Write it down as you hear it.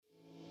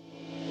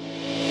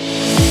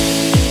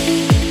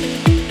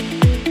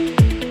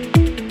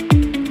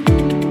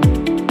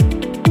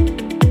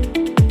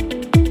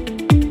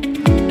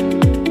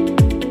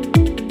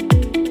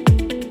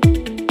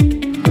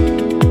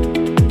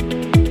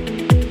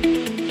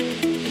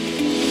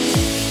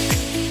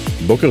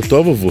בוקר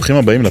טוב וברוכים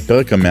הבאים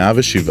לפרק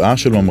 107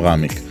 של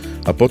MamraMic,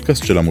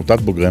 הפודקאסט של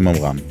עמותת בוגרי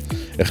ממרם.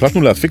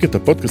 החלטנו להפיק את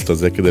הפודקאסט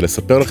הזה כדי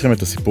לספר לכם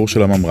את הסיפור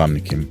של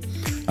הממרמניקים.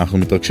 אנחנו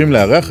מתרגשים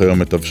לארח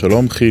היום את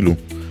אבשלום חילו,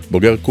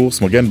 בוגר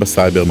קורס מגן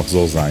בסייבר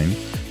מחזור זין,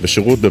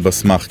 בשירות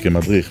בבסמך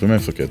כמדריך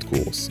ומפקד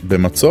קורס,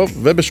 במצוב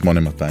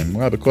וב-8200,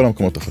 הוא היה בכל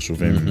המקומות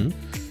החשובים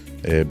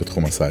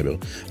בתחום הסייבר.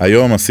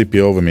 היום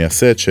ה-CPO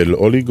ומייסד של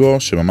אוליגו,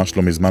 שממש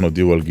לא מזמן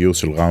הודיעו על גיוס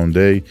של ראונד A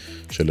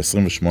של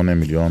 28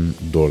 מיליון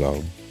דולר.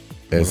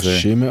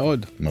 מרשים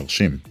מאוד.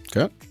 מרשים.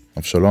 כן.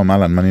 אבשלום,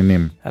 אהלן, מה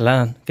העניינים?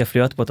 אהלן, כיף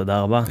להיות פה, תודה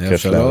רבה.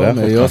 כיף לארח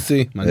אותך.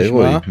 יוסי, מה נשמע?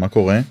 רועי, מה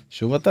קורה?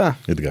 שוב אתה.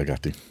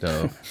 התגעגעתי.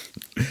 טוב.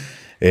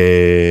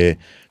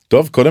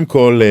 טוב, קודם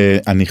כל,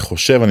 אני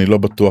חושב, אני לא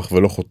בטוח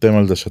ולא חותם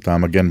על זה שאתה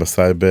המגן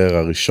בסייבר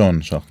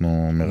הראשון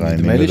שאנחנו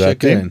מראיינים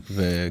לדעתי. נדמה לי שכן,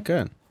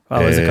 וכן.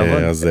 וואו, איזה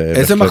כבוד.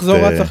 איזה מחזור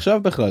רץ עכשיו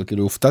בכלל?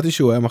 כאילו, הופתעתי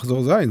שהוא היה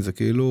מחזור זין, זה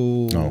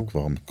כאילו... לא,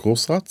 כבר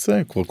קורס רץ,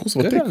 כבר קורס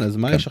ותיק. כן, אז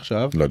מה יש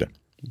עכשיו? לא יודע.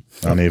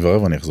 אני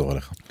אברר ואני אחזור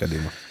אליך.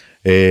 קדימה.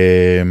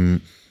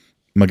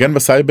 מגן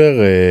בסייבר,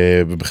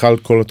 ובכלל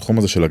כל התחום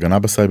הזה של הגנה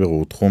בסייבר,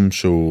 הוא תחום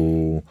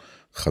שהוא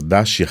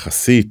חדש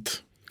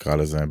יחסית, נקרא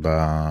לזה,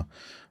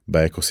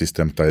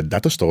 באקוסיסטם. אתה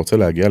ידעת שאתה רוצה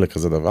להגיע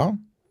לכזה דבר?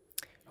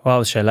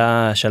 וואו,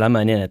 שאלה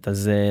מעניינת.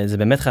 אז זה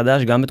באמת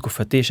חדש, גם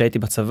בתקופתי שהייתי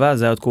בצבא,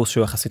 זה היה עוד קורס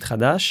שהוא יחסית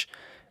חדש,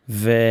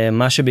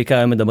 ומה שבעיקר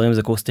היום מדברים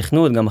זה קורס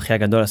תכנות, גם אחי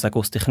הגדול עשה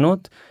קורס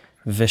תכנות,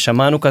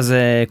 ושמענו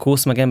כזה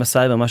קורס מגן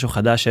בסייבר, משהו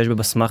חדש שיש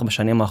בבסמך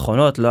בשנים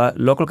האחרונות,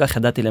 לא כל כך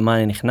ידעתי למה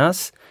אני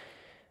נכנס,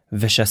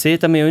 ושעשיתי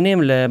את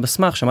המיונים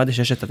לבסמך, שמעתי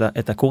שיש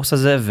את הקורס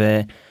הזה,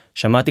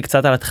 ושמעתי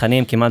קצת על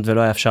התכנים, כמעט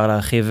ולא היה אפשר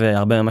להרחיב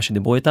הרבה ממה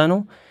שדיברו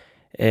איתנו.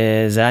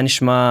 זה היה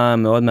נשמע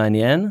מאוד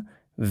מעניין,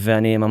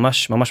 ואני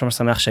ממש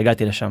שמח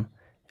שהגעתי לשם.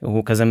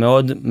 הוא כזה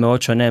מאוד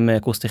מאוד שונה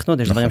מקורס תכנות,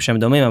 יש דברים שהם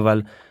דומים,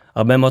 אבל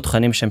הרבה מאוד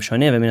תכנים שהם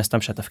שונים, ומן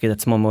הסתם שהתפקיד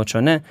עצמו מאוד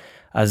שונה.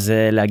 אז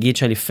להגיד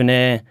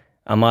שלפני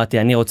אמרתי,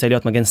 אני רוצה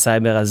להיות מגן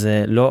סייבר, אז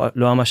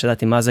לא ממש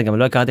ידעתי מה זה, גם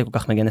לא הכרתי כל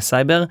כך מגני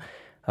סייבר,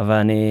 אבל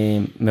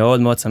אני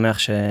מאוד מאוד שמח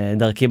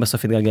שדרכי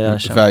בסוף התגלגלה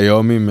לשם.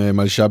 והיום אם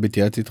מלשב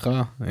התייעץ איתך,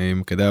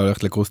 אם כדאי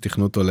הולכת לקורס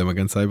תכנות או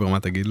למגן סייבר, מה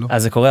תגיד לו?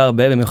 אז זה קורה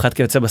הרבה, במיוחד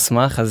כי יוצא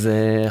בסמך, אז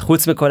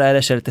חוץ מכל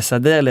האלה של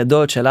תסדר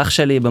לדוד של אח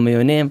שלי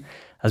במיונים,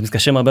 אז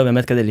מתקשרים הרבה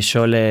באמת כדי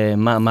לשאול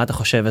מה אתה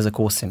חושב, איזה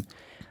קורסים.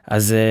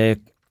 אז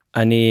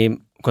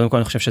קודם כל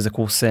אני חושב שזה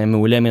קורס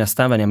מעולה מן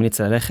הסתם, ואני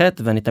אמליץ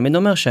ללכת, ואני תמיד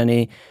אומר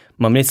שאני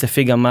ממליץ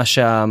לפי גם מה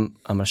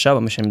שהמלשב,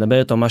 מה שאני מדבר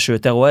איתו, משהו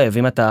יותר אוהב.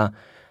 אם אתה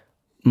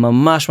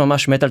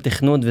ממש מת על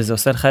תכנות, וזה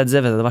עושה לך את זה,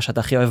 וזה הדבר שאתה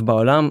הכי אוהב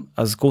בעולם,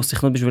 אז קורס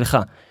תכנות בשבילך.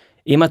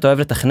 אם אתה אוהב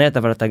לתכנת,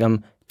 אבל אתה גם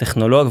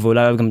טכנולוג,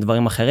 ואולי אוהב גם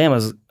דברים אחרים,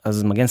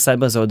 אז מגן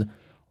סייבר זה עוד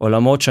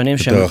עולמות שונים.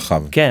 יותר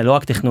רחב. כן, לא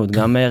רק תכנות,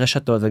 גם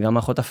רשתות, וגם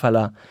מערכות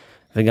הפעלה,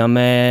 וגם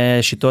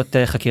שיטות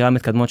חקירה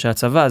מתקדמות של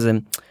הצבא, זה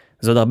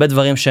עוד הרבה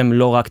דברים שהם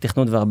לא רק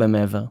תכנות והרבה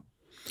מעבר.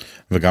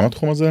 וגם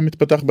התחום הזה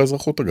מתפתח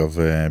באזרחות אגב,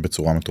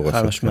 בצורה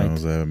מטורפת.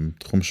 זה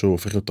תחום שהוא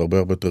הופך להיות הרבה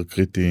יותר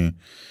קריטי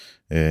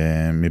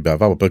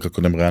מבעבר. בפרק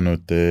הקודם ראינו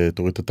את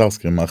תורית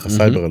הטרסקי, מערך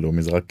הסייבר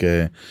הלאומי, זה רק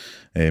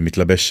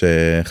מתלבש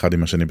אחד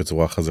עם השני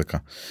בצורה חזקה.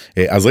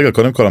 אז רגע,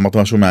 קודם כל אמרת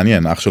משהו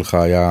מעניין, אח שלך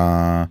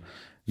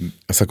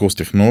עשה קורס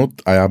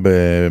תכנות, היה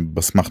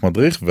בבסמך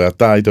מדריך,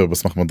 ואתה היית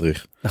בבסמך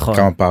מדריך. נכון.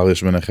 כמה פער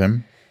יש ביניכם?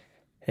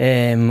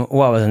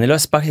 וואו, אז אני לא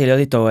הספקתי להיות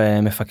איתו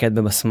מפקד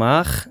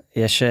בבסמך,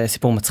 יש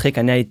סיפור מצחיק,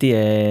 אני הייתי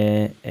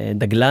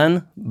דגלן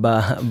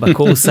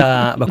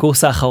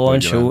בקורס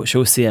האחרון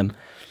שהוא סיים,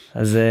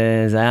 אז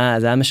זה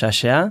היה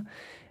משעשע.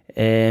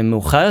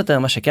 מאוחר יותר,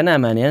 מה שכן היה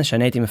מעניין,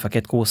 שאני הייתי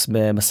מפקד קורס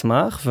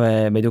בבסמך,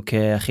 ובדיוק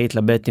אחי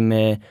התלבט אם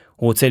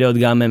הוא רוצה להיות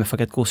גם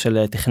מפקד קורס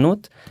של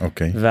תכנות,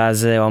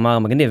 ואז הוא אמר,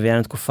 מגניב, היה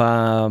לנו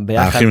תקופה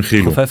ביחד,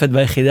 חופפת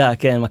ביחידה,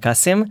 כן,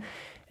 מקסים,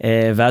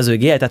 ואז הוא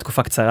הגיע, הייתה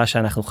תקופה קצרה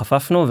שאנחנו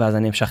חפפנו, ואז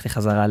אני המשכתי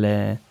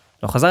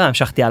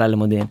המשכתי הלאה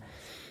למודיעין.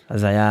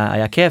 אז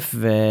היה כיף,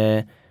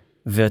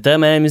 ויותר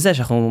מעניין מזה,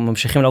 שאנחנו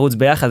ממשיכים לרוץ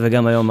ביחד,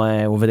 וגם היום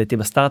הוא עובד איתי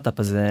בסטארט-אפ,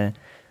 אז זה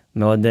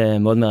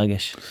מאוד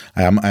מרגש.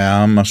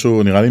 היה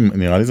משהו,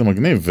 נראה לי זה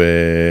מגניב,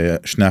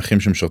 ושני אחים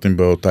שמשרתים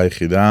באותה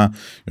יחידה,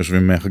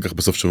 יושבים אחר כך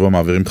בסוף שבוע,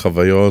 מעבירים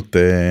חוויות,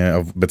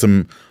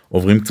 בעצם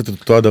עוברים קצת את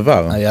אותו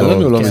הדבר. היה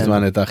לנו לא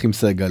מזמן את האחים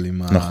סגל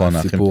עם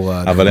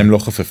הסיפור. אבל הם לא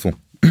חפפו.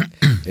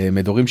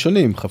 מדורים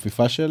שונים,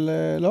 חפיפה של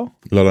לא?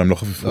 לא, הם לא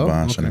חפיפו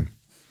בשנים.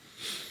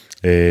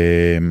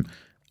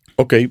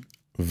 אוקיי,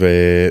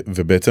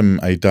 ובעצם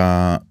היית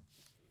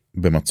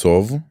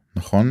במצוב,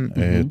 נכון?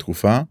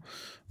 תקופה,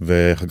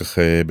 ואחר כך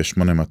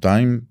ב-8200,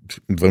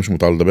 דברים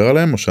שמותר לדבר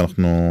עליהם, או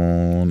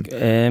שאנחנו...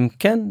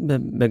 כן,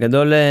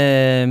 בגדול,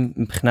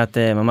 מבחינת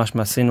ממש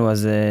מה עשינו,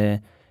 אז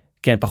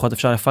כן, פחות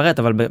אפשר לפרט,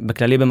 אבל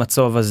בכללי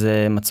במצוב, אז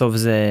מצוב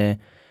זה...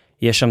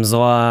 יש שם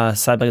זרוע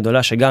סייבר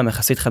גדולה שגם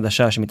יחסית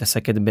חדשה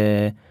שמתעסקת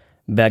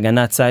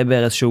בהגנת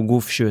סייבר, איזשהו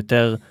גוף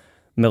שיותר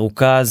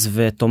מרוכז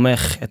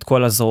ותומך את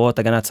כל הזרועות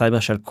הגנת סייבר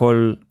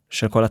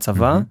של כל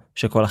הצבא,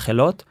 של כל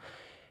החילות.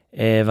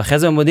 ואחרי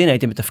זה במודיעין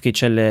הייתי בתפקיד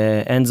של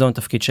end zone,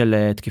 תפקיד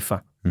של תקיפה.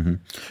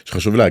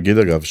 שחשוב להגיד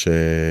אגב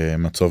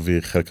שמצוב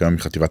היא חלק היום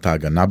מחטיבת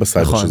ההגנה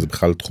בסייבר, שזה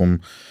בכלל תחום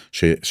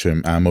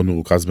שהיה מאוד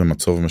מרוכז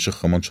במצוב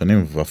במשך המון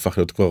שנים, והפך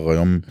להיות כבר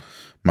היום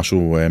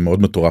משהו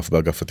מאוד מטורף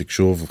באגף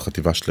התקשוב,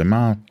 חטיבה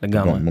שלמה,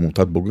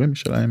 עמותת בוגרים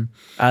שלהם.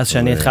 אז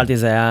שאני התחלתי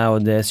זה היה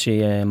עוד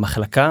איזושהי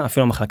מחלקה,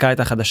 אפילו המחלקה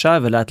הייתה חדשה,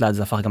 ולאט לאט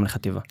זה הפך גם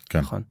לחטיבה.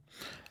 כן.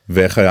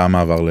 ואיך היה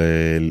המעבר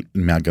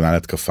מהגנה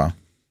להתקפה?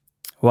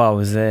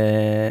 וואו, זה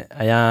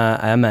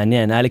היה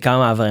מעניין, היה לי כמה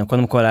מעברים,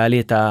 קודם כל היה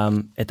לי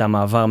את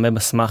המעבר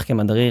מבסמך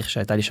כמדריך,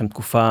 שהייתה לי שם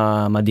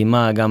תקופה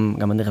מדהימה, גם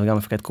מדריך וגם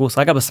מפקד קורס,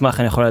 רק הבסמך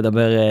אני יכול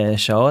לדבר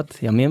שעות,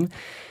 ימים,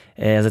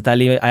 אז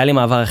היה לי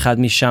מעבר אחד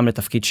משם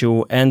לתפקיד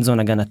שהוא end zone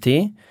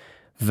הגנתי,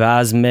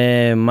 ואז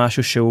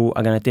ממשהו שהוא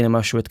הגנתי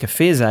למשהו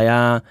התקפי, זה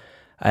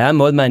היה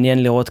מאוד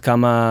מעניין לראות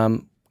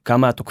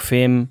כמה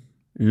התוקפים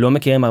לא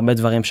מכירים הרבה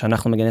דברים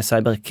שאנחנו מגני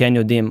סייבר כן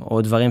יודעים,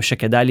 או דברים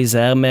שכדאי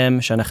להיזהר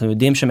מהם, שאנחנו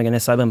יודעים שמגני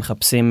סייבר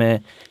מחפשים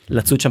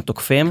לצוד שם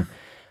תוקפים,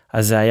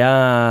 אז זה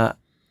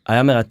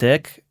היה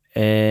מרתק.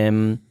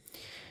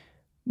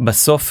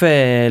 בסוף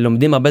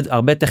לומדים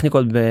הרבה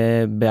טכניקות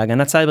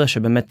בהגנת סייבר,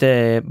 שבאמת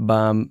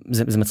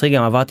זה מצחיק,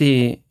 גם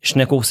עברתי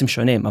שני קורסים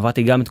שונים,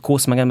 עברתי גם את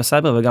קורס מגן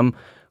בסייבר, וגם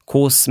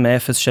קורס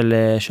מאפס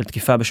של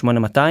תקיפה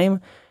ב-8200,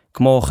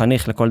 כמו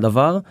חניך לכל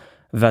דבר,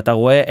 ואתה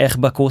רואה איך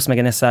בקורס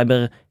מגני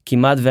סייבר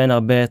כמעט ואין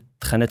הרבה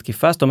תכני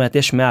תקיפה, זאת אומרת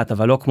יש מעט,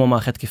 אבל לא כמו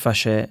מערכת תקיפה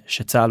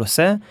שצהל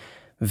עושה,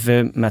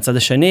 ומהצד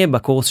השני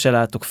בקורס של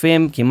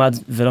התוקפים כמעט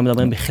ולא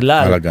מדברים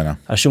בכלל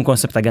על שום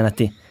קונספט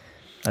הגנתי.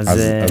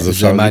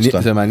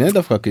 זה מעניין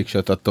דווקא, כי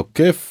כשאתה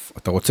תוקף,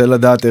 אתה רוצה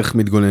לדעת איך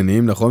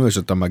מתגוננים, נכון?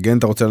 וכשאתה מגן,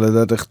 אתה רוצה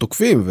לדעת איך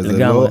תוקפים,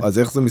 אז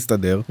איך זה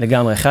מסתדר?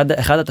 לגמרי,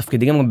 אחד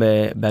התפקידים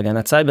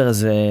בהגנת סייבר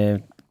זה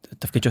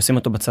תפקיד שעושים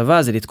אותו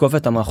בצבא, זה לתקוף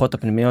את המערכות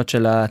הפנימיות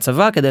של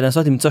הצבא, כדי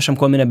לנסות למצוא שם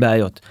כל מיני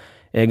בעיות.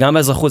 גם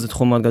באזרחות זה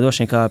תחום מאוד גדול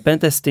שנקרא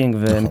פנטסטינג,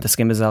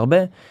 ומתעסקים בזה הרבה.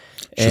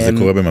 שזה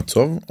קורה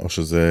במצוב, או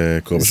שזה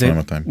קורה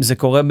ב-8200? זה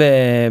קורה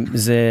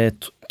זה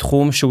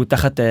תחום שהוא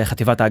תחת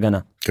חטיבת ההגנה.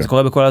 זה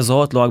קורה בכל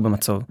הזרועות, לא רק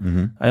במצוב.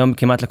 היום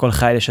כמעט לכל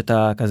חייל יש את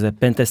הכזה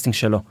פנטסטינג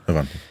שלו.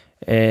 הבנתי.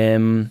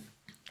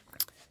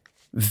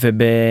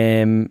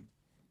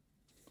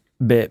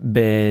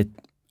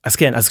 אז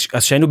כן, אז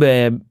שהיינו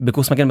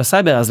בקורס מגן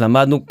בסייבר, אז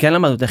כן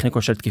למדנו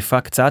טכניקות של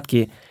תקיפה קצת,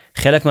 כי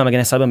חלק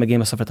מהמגני סייבר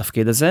מגיעים בסוף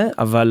לתפקיד הזה,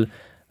 אבל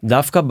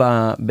דווקא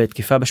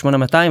בתקיפה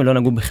ב-8200 לא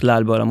נגעו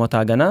בכלל בעולמות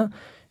ההגנה,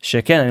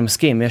 שכן, אני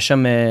מסכים, יש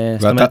שם...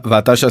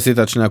 ואתה שעשית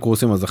את שני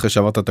הקורסים, אז אחרי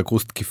שעברת את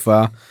הקורס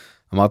תקיפה,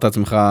 אמרת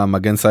לעצמך,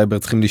 מגן סייבר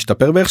צריכים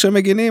להשתפר באיך שהם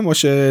מגינים, או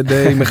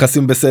שדי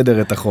מכסים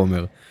בסדר את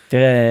החומר?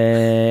 תראה,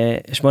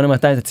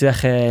 8200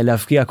 תצליח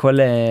להבקיע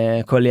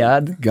כל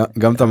יעד.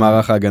 גם את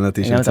המערך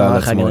ההגנתי של צה"ל עצמו. גם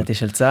את המערך ההגנתי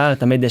של צה"ל,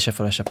 תמיד יש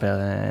איפה לשפר,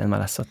 אין מה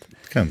לעשות.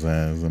 כן,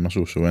 זה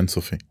משהו שהוא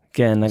אינסופי.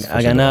 כן,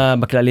 הגנה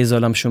בכללי זה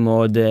עולם שהוא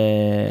מאוד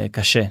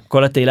קשה.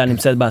 כל התהילה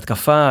נמצאת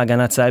בהתקפה,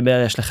 הגנת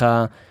סייבר יש לך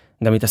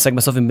גם להתעסק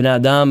בסוף עם בני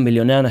אדם,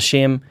 מיליוני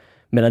אנשים,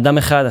 בן אדם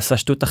אחד עשה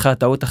שטות אחת,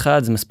 טעות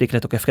אחת, זה מספיק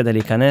לתוקף כדי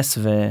להיכנס,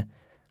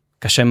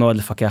 וקשה מאוד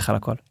לפקח על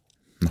הכל.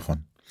 נכון.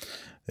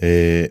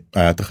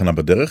 היה תחנה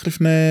בדרך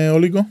לפני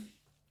אוליגו?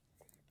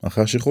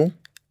 אחרי השחרור?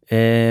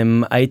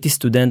 הייתי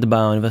סטודנט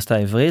באוניברסיטה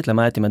העברית,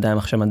 למדתי מדעי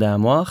המחשב מדעי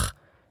המוח,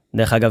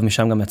 דרך אגב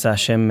משם גם יצא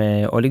השם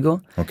אוליגו,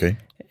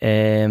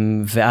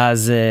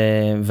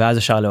 ואז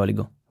ישר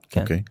לאוליגו.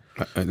 אוקיי.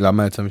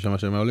 למה יצא משם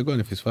השם אוליגו?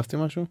 אני פספסתי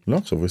משהו? לא,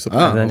 עכשיו הוא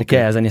יספר.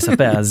 כן, אז אני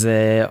אספר, אז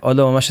עוד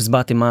לא ממש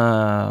הסברתי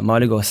מה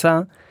אוליגו עושה,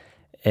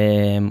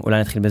 אולי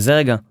נתחיל בזה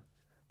רגע.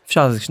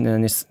 אפשר,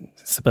 אני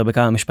אספר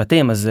בכמה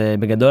משפטים, אז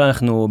בגדול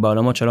אנחנו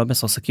בעולמות של אופן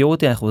סורס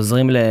סקיוריטי, אנחנו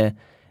עוזרים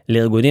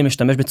לארגונים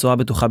להשתמש בצורה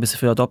בטוחה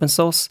בספריות אופן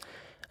סורס.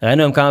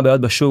 ראינו היום כמה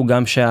בעיות בשוק,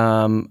 גם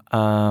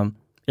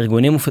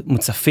שהארגונים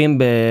מוצפים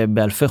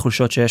באלפי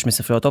חולשות שיש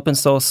מספריות אופן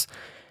סורס,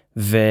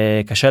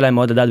 וקשה להם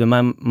מאוד לדעת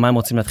במה הם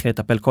רוצים להתחיל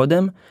לטפל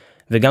קודם,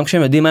 וגם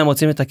כשהם יודעים מה הם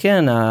רוצים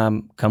לתקן,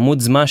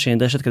 הכמות זמן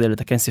שנדרשת כדי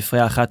לתקן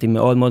ספרייה אחת היא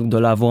מאוד מאוד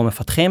גדולה עבור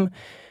המפתחים,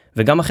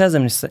 וגם אחרי זה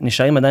הם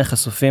נשארים עדיין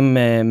חשופים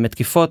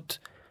מתקיפות,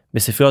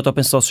 בספריות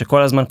אופן סורס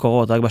שכל הזמן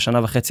קורות, רק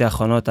בשנה וחצי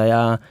האחרונות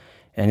היה,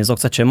 אני אזרוק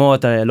קצת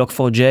שמות,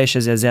 Log4j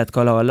שזה את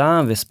כל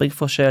העולם,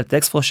 ו-Spring4Shell,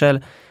 Text4Shell,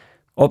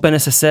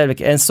 OpenSSL,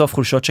 ואין סוף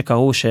חולשות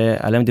שקרו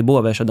שעליהם דיבור,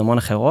 אבל יש עוד המון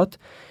אחרות.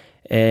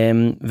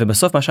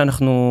 ובסוף מה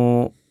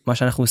שאנחנו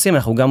עושים,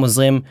 אנחנו גם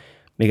עוזרים,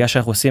 בגלל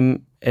שאנחנו עושים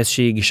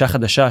איזושהי גישה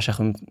חדשה,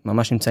 שאנחנו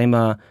ממש נמצאים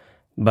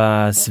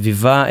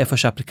בסביבה, איפה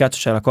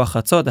שהאפליקציות של הלקוח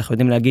רצות, אנחנו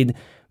יודעים להגיד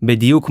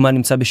בדיוק מה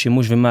נמצא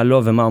בשימוש ומה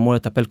לא, ומה אמור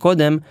לטפל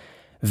קודם,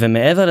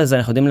 ומעבר לזה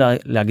אנחנו יודעים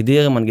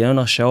להגדיר מנגנון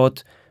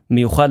הרשאות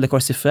מיוחד לכל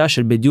ספרייה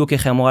של בדיוק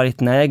איך היא אמורה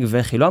להתנהג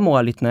ואיך היא לא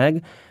אמורה להתנהג,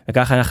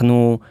 וככה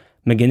אנחנו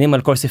מגנים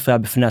על כל ספרייה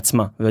בפני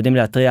עצמה, ויודעים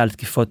להתריע על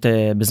תקיפות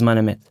בזמן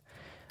אמת.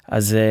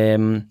 אז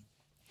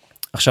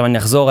עכשיו אני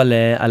אחזור על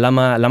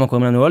למה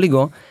קוראים לנו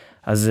אוליגו.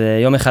 אז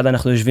יום אחד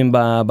אנחנו יושבים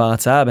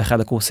בהרצאה באחד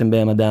הקורסים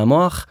במדעי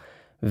המוח,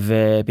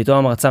 ופתאום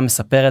המרצה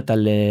מספרת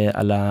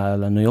על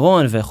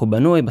הנוירון ואיך הוא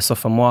בנוי,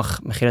 בסוף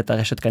המוח מכיל את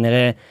הרשת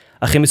כנראה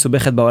הכי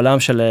מסובכת בעולם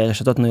של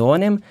רשתות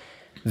נוירונים,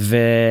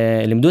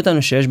 ולימדו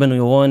אותנו שיש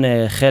בנוירון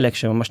חלק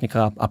שממש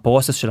נקרא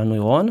הפרוסס של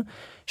הנוירון,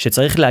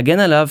 שצריך להגן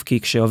עליו, כי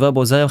כשעובר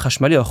בו זרם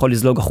חשמלי הוא יכול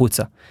לזלוג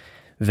החוצה.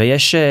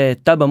 ויש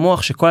תא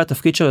במוח שכל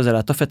התפקיד שלו זה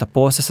לעטוף את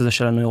הפרוסס הזה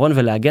של הנוירון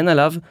ולהגן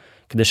עליו,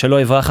 כדי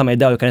שלא יברח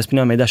המידע או ייכנס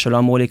פנימה המידע שלא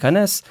אמור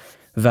להיכנס,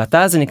 והתא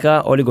הזה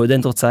נקרא אוליגו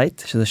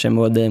דנדרוצייט, שזה שם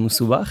מאוד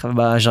מסובך,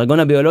 ובז'רגון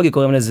הביולוגי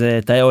קוראים לזה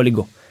תאי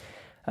אוליגו.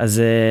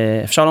 אז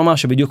אפשר לומר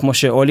שבדיוק כמו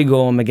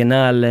שאוליגו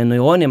מגנה על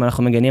נוירונים,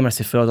 אנחנו מגנים על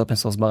ספריות אופן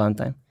סורס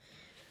בראנטיים.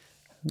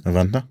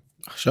 הבנת?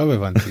 עכשיו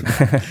הבנתי.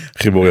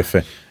 חיבור יפה.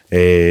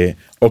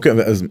 אוקיי,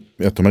 אז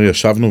אתה אומר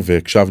ישבנו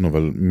והקשבנו,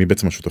 אבל מי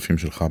בעצם השותפים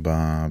שלך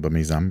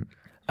במיזם?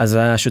 אז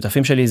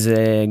השותפים שלי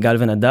זה גל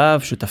ונדב,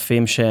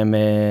 שותפים שהם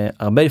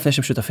הרבה לפני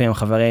שהם שותפים, הם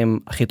חברים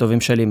הכי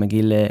טובים שלי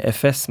מגיל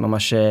 0,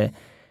 ממש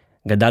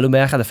גדלנו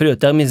ביחד, אפילו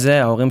יותר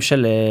מזה, ההורים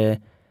של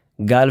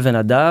גל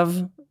ונדב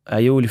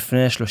היו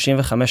לפני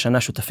 35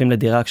 שנה שותפים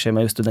לדירה כשהם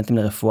היו סטודנטים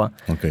לרפואה.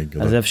 אוקיי,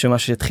 גדול. אז זה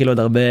משהו שהתחיל עוד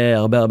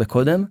הרבה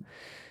קודם,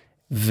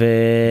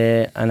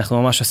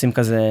 ואנחנו ממש עושים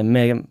כזה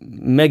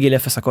מגיל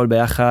 0 הכל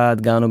ביחד,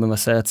 גרנו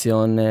במסערת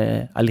ציון,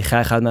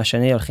 הליכה אחד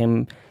מהשני,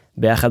 הולכים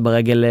ביחד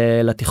ברגל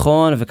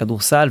לתיכון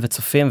וכדורסל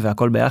וצופים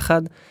והכל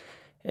ביחד,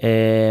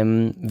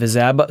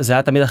 וזה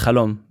היה תמיד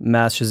החלום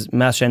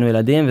מאז שהיינו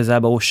ילדים, וזה היה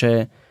ברור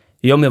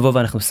שיום יבוא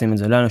ואנחנו עושים את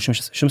זה, לא היה לנו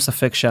שום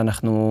ספק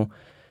שאנחנו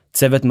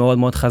צוות מאוד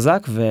מאוד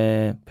חזק,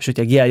 ופשוט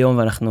יגיע היום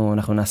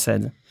ואנחנו נעשה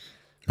את זה.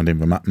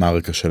 מדהים, ומה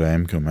הרקע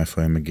שלהם? כאילו,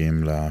 מאיפה הם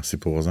מגיעים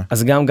לסיפור הזה?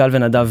 אז גם גל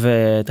ונדב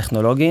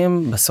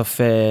טכנולוגיים,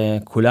 בסוף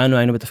כולנו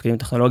היינו בתפקידים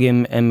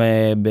טכנולוגיים, הם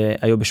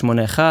היו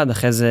ב-8-1,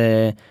 אחרי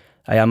זה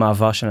היה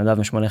מעבר של נדב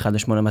מ-8-1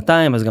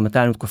 ל-8-200, אז גם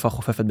הייתה לנו תקופה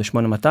חופפת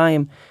ב-8-200,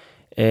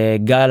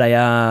 גל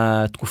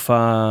היה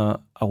תקופה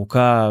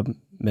ארוכה,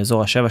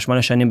 באזור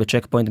ה-7-8 שנים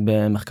בצ'ק פוינט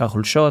במחקר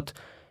חולשות,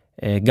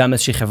 גם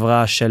איזושהי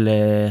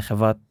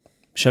חברה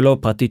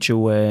שלו פרטית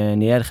שהוא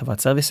ניהל, חברת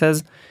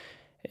סרוויסז,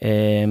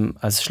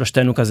 אז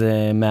שלושתנו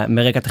כזה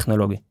מרקע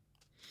טכנולוגי.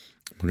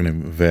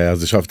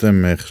 ואז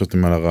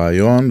חשבתם על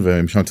הרעיון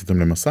ומשם יצאתם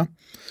למסע?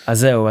 אז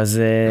זהו,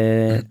 אז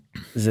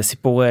זה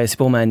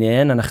סיפור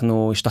מעניין,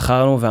 אנחנו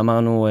השתחררנו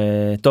ואמרנו,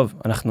 טוב,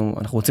 אנחנו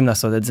רוצים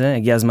לעשות את זה,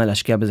 הגיע הזמן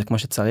להשקיע בזה כמו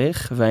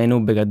שצריך,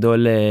 והיינו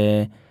בגדול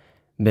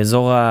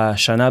באזור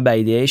השנה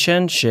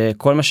באידיאשן,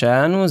 שכל מה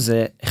שהיה לנו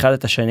זה אחד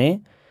את השני,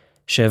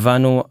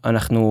 שהבנו,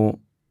 אנחנו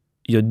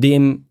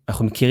יודעים,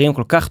 אנחנו מכירים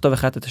כל כך טוב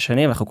אחד את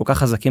השני, ואנחנו כל כך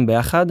חזקים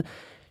ביחד,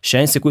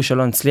 שאין סיכוי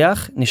שלא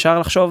נצליח, נשאר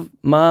לחשוב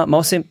מה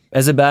עושים,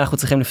 איזה בעיה אנחנו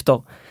צריכים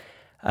לפתור.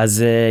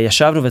 אז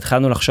ישבנו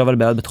והתחלנו לחשוב על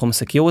בעיות בתחום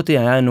הסקיוריטי,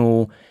 היה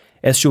לנו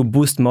איזשהו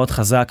בוסט מאוד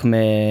חזק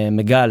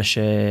מגל,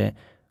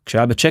 שכשהוא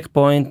היה בצ'ק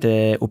פוינט,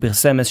 הוא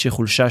פרסם איזושהי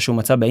חולשה שהוא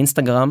מצא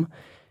באינסטגרם,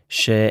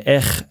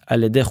 שאיך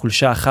על ידי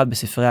חולשה אחת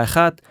בספרייה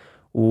אחת,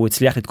 הוא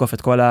הצליח לתקוף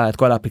את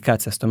כל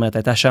האפליקציה, זאת אומרת,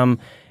 הייתה שם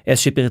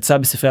איזושהי פרצה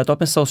בספריית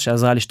אופן סורס,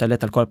 שעזרה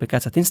להשתלט על כל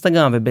אפליקציית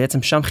אינסטגרם,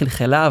 ובעצם שם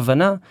חלחלה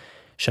ההבנה,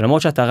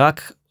 שלמרות שאתה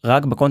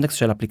רק בקונטקסט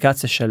של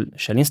אפליקציה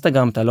של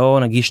אינסטגרם, אתה לא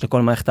נגיש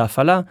לכל מערכת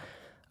ההפעלה,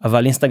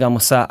 אבל אינסטגרם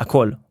עושה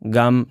הכל,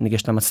 גם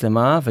ניגש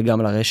למצלמה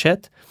וגם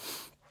לרשת,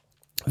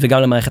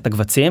 וגם למערכת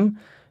הקבצים,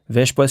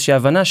 ויש פה איזושהי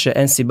הבנה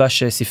שאין סיבה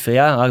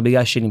שספרייה, רק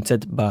בגלל שהיא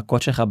נמצאת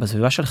בקוד שלך,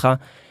 בסביבה שלך,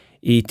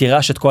 היא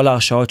תירש את כל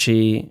ההרשאות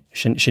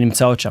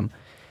שנמצאות שם.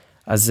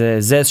 אז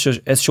זה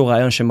איזשהו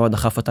רעיון שמאוד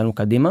דחף אותנו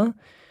קדימה,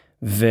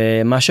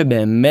 ומה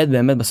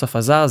שבאמת בסוף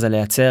עזר זה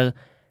לייצר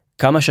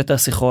כמה שיותר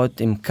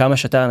שיחות עם כמה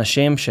שיותר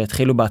אנשים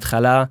שהתחילו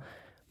בהתחלה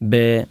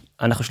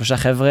אנחנו 3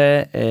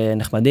 חבר'ה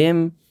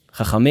נחמדים,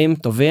 חכמים,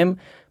 טובים,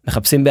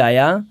 מחפשים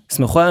בעיה,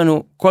 סמכו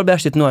לנו, כל בעיה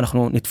שתתנו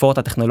אנחנו נתפור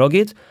אותה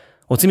טכנולוגית,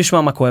 רוצים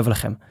לשמוע מה כואב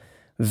לכם.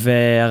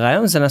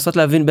 והרעיון זה לנסות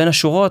להבין בין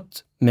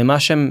השורות ממה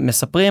שהם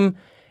מספרים,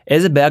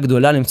 איזה בעיה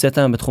גדולה נמצאת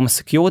לנו בתחום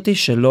הסקיוריטי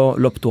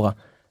שלא פתורה.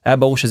 היה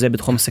ברור שזה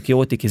בתחום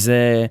הסקיוריטי, כי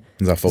זה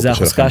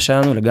החוזקה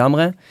שלנו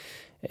לגמרי,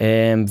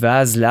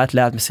 ואז לאט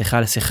לאט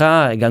משיחה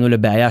לשיחה, הגענו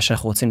לבעיה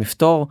שאנחנו רוצים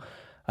לפתור,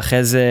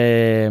 אחרי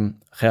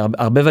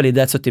הרבה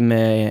ולידציות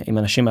עם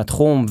אנשים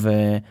מהתחום,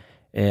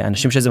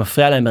 ואנשים שזה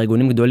מפריע להם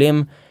בארגונים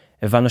גדולים,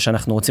 הבנו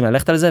שאנחנו רוצים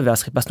ללכת על זה,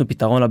 ואז חיפשנו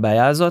פתרון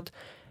לבעיה הזאת,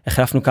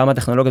 החלפנו כמה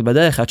טכנולוגיות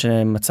בדרך, עד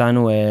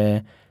שמצאנו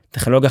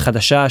טכנולוגיה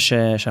חדשה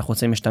שאנחנו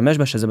רוצים להשתמש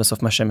בה, שזה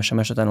בסוף מה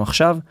שמשמש אותנו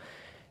עכשיו,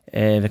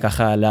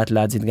 וככה לאט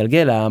לאט זה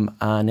התגלגל.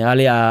 נראה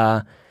לי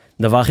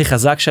הדבר הכי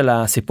חזק של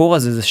הסיפור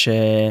הזה, זה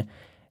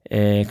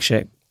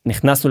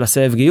שכשנכנסנו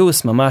לסבב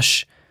גיוס,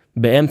 ממש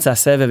באמצע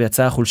הסבב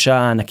יצאה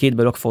חולשה ענקית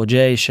ב-Log4j,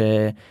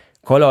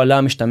 שכל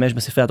העולם משתמש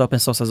בספריית אופן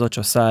סורס הזאת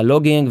שעושה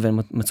לוגינג,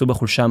 ומצאו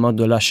בחולשה מאוד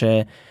גדולה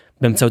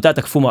שבאמצעותה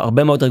תקפו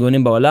הרבה מאוד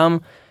ארגונים בעולם,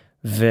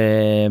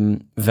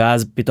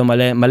 ואז פתאום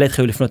מלא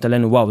התחילו לפנות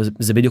אלינו, וואו,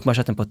 זה בדיוק מה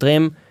שאתם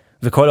פותרים,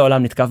 וכל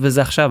העולם נתקף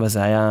בזה עכשיו, אז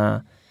זה היה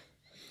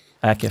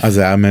כיף. אז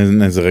זה היה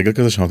איזה רגע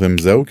כזה שאמרתם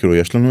זהו, כאילו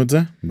יש לנו את זה?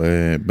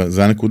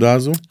 זה הנקודה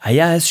הזו?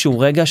 היה איזשהו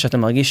רגע שאתה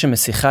מרגיש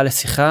שמשיחה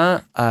לשיחה,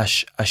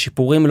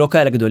 השיפורים לא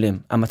כאלה גדולים.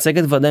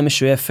 המצגת ודאי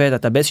משויפת,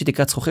 אתה באיזושהי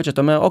תקרת זכוכית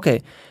שאתה אומר, אוקיי,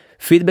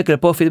 פידבק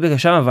לפה, פידבק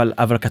לשם,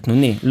 אבל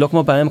קטנוני. לא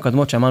כמו פעמים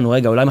הקודמות שאמרנו,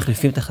 רגע, אולי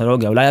מחליפים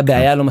טכנולוגיה, אולי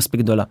הבעיה לא מספיק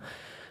גדולה.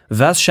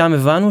 ואז שם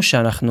הבנו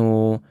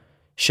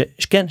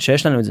כן,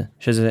 שיש לנו את זה,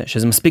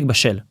 שזה מספיק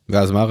בשל.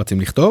 ואז מה,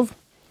 רצים לכתוב?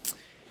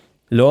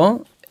 לא,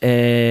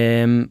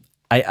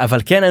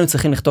 אבל כן היינו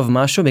צריכים לכתוב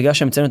משהו, בגלל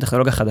שהמצאנו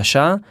טכנולוגיה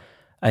חדשה,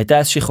 הייתה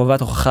איזושהי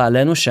חובת הוכחה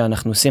עלינו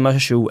שאנחנו עושים משהו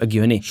שהוא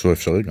הגיוני. שהוא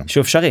אפשרי גם.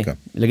 שהוא אפשרי, כן.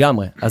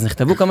 לגמרי. אז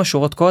נכתבו כמה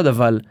שורות קוד,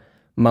 אבל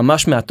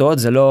ממש מעטות,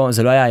 זה לא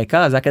היה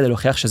העיקר, זה היה כדי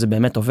להוכיח שזה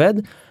באמת עובד.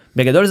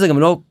 בגדול זה גם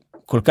לא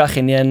כל כך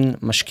עניין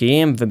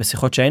משקיעים,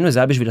 ובשיחות שהיינו, זה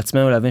היה בשביל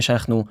עצמנו להבין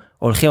שאנחנו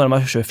הולכים על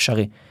משהו שהוא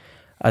אפשרי.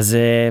 אז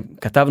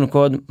כתבנו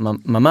קוד,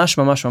 ממש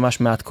ממש ממש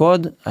מעט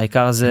קוד,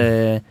 העיקר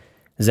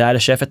זה היה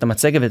לשף את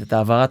המצגת ואת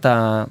העברת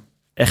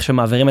איך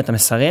שמעבירים את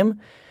המסרים,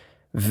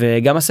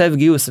 וגם הסבב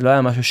גיוס לא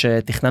היה משהו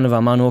שתכננו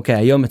ואמרנו, אוקיי,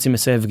 היום יוצאים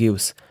לסבב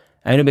גיוס.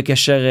 היינו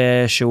בקשר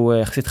שהוא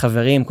יחסית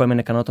חברים, כל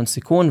מיני קרנות הון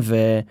סיכון,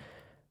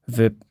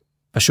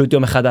 ופשוט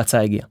יום אחד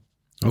ההצעה הגיעה.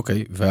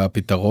 אוקיי,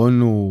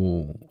 והפתרון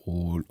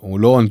הוא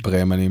לא און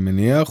פרם, אני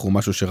מניח, הוא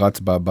משהו שרץ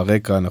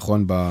ברקע,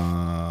 נכון,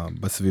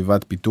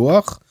 בסביבת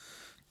פיתוח,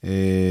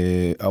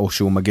 או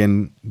שהוא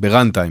מגן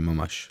ברנטיים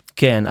ממש.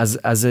 כן,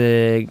 אז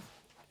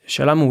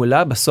שאלה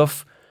מעולה,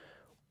 בסוף,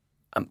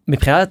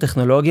 מבחינת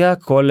הטכנולוגיה,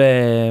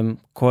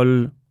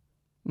 כל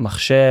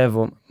מחשב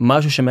או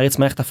משהו שמריץ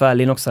מערכת הפעלה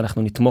לינוקס,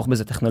 אנחנו נתמוך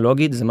בזה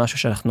טכנולוגית, זה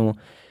משהו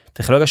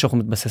טכנולוגיה שאנחנו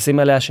מתבססים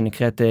עליה,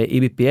 שנקראת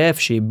eBPF,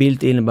 שהיא built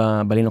in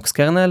בלינוקס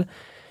קרנל,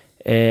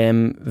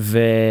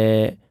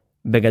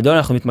 ובגדול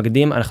אנחנו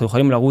מתמקדים, אנחנו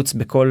יכולים לרוץ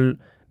בכל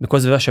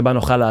סביבה שבה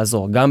נוכל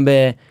לעזור, גם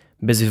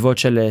בסביבות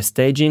של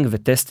סטייג'ינג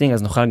וטסטינג,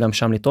 אז נוכל גם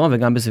שם לתרום,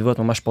 וגם בסביבות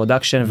ממש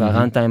פרודקשן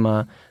והרנטיים,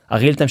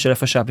 הריל-טיים של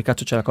איפה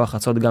שהאפליקציות של לקוח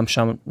רצות, גם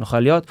שם נוכל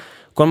להיות.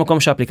 כל מקום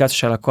שהאפליקציה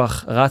של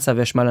לקוח רצה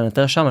ויש מה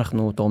לנטר שם,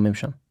 אנחנו תורמים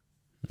שם.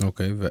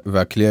 אוקיי,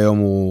 והכלי היום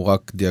הוא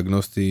רק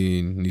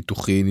דיאגנוסטי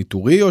ניתוחי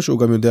ניטורי, או שהוא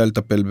גם יודע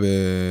לטפל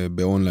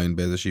באונליין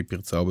באיזושהי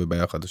פרצה או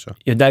בבעיה חדשה?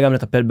 יודע גם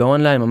לטפל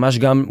באונליין, ממש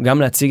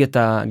גם להציג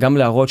גם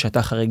להראות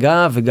שהייתה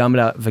חריגה,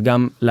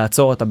 וגם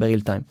לעצור אותה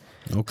בריל-טיים.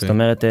 זאת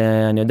אומרת,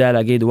 אני יודע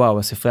להגיד, וואו,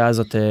 הספרייה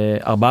הזאת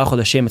 4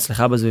 חודשים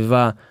אצלך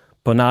בסביבה,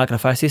 פונה רק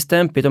לפייל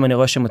סיסטם, פתאום אני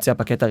רואה שמוציאה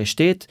פקט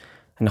הרשתית,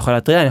 אני יכול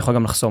להתריע, אני יכול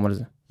גם לחסום על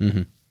זה.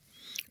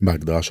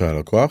 בהגדרה של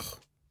הלקוח?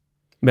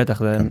 בטח,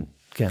 זה,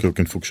 כן. כאילו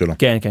כנפוק שלו.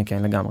 כן,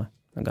 לגמרי.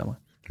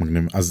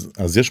 מגניב.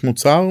 אז יש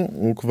מוצר,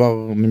 הוא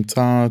כבר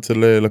נמצא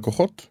אצל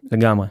לקוחות?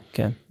 לגמרי,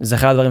 כן. זה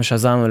אחד הדברים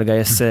שעזרנו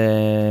לגייס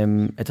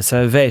את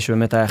הסבב,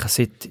 שבאמת היה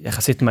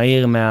יחסית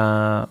מהיר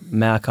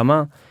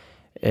מההקמה.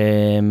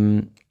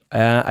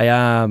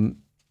 היה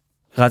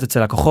רץ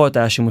אצל לקוחות,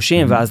 היה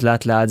שימושים, ואז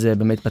לאט לאט זה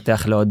באמת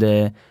פתח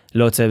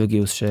לעוד סבב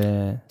גיוס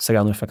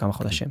שסגרנו לפני כמה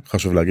חודשים.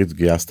 חשוב להגיד,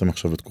 גייסתם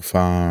עכשיו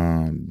בתקופה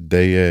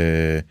די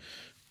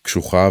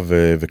קשוחה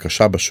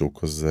וקשה בשוק,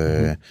 אז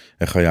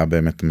איך היה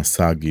באמת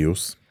מסע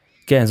הגיוס?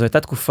 כן, זו הייתה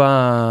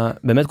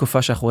באמת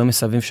תקופה שאנחנו רואים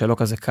מסביב שלא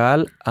כזה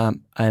קל.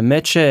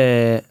 האמת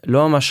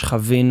שלא ממש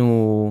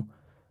חווינו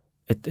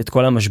את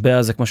כל המשבר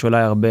הזה, כמו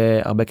שאולי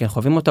הרבה כן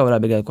חווים אותה, אולי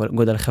בגלל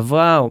גודל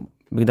חברה, או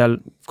בגלל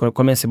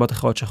כל מיני סיבות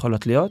אחרות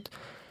שיכולות להיות.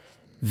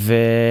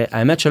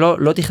 והאמת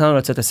שלא תכננו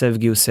לצאת לסבב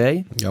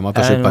גיוסי. אמרת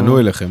שפנו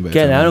אליכם בעצם.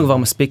 כן, היה לנו כבר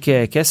מספיק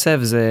כסף,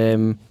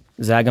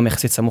 זה היה גם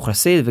יחסית סמוך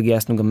לסיד,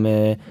 וגייסנו גם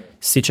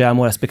סיד שהיה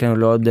אמור להספיק לנו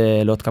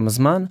לעוד כמה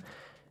זמן,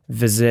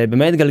 וזה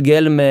באמת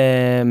גלגל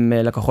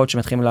מלקוחות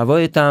שמתחילים לעבוד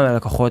איתם,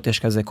 ללקוחות יש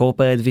כזה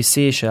corporate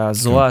VC,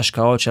 שהזרוע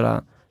ההשקעות של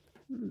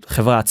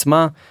החברה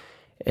עצמה,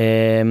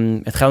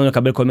 התחלנו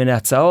לקבל כל מיני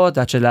הצעות,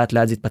 עד שלאט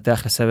לאט זה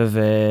התפתח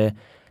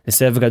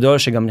לסבב גדול,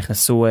 שגם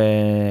נכנסו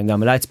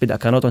גם לייטספיד,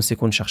 הקרנות הון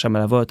סיכון שעכשיו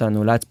מלוות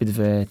אותנו, לייטספיד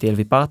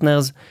ו-TLV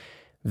פרטנרס,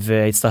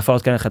 והצטרפה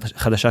עוד קרן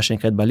חדשה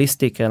שנקראת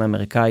בליסטי, קרן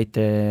אמריקאית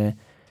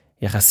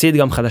יחסית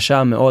גם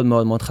חדשה, מאוד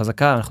מאוד מאוד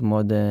חזקה, אנחנו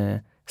מאוד,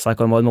 סך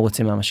הכל מאוד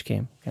מרוצים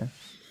מהמשקיעים. כן.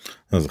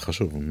 זה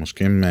חשוב,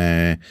 משקיעים,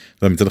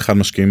 מצד אחד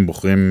משקיעים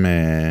בוחרים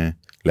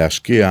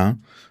להשקיע,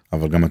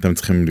 אבל גם אתם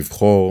צריכים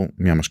לבחור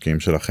מי המשקיעים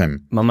שלכם.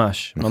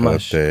 ממש,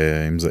 ממש.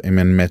 אם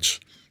אין מאץ'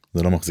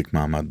 זה לא מחזיק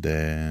מעמד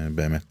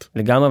באמת.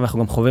 לגמרי, ואנחנו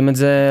גם חווים את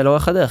זה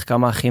לאורך הדרך,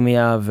 כמה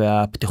הכימיה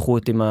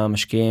והפתיחות עם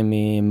המשקיעים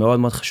היא מאוד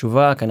מאוד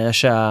חשובה, כנראה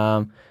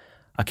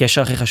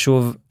הקשר הכי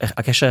חשוב,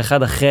 הקשר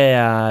אחד אחרי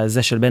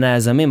זה של בין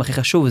היזמים, הכי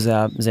חשוב זה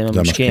עם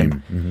המשקיעים.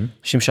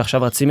 אנשים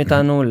שעכשיו רצים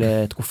איתנו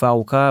לתקופה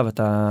ארוכה,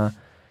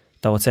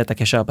 ואתה רוצה את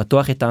הקשר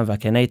הפתוח איתם,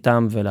 והכנה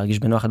איתם, ולהרגיש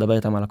בנוח לדבר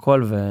איתם על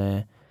הכל,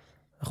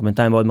 ואנחנו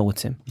בינתיים מאוד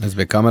מרוצים. אז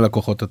בכמה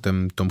לקוחות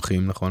אתם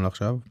תומכים נכון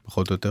לעכשיו?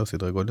 פחות או יותר,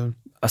 סדרי גודל?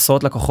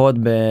 עשרות לקוחות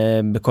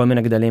בכל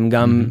מיני גדלים,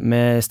 גם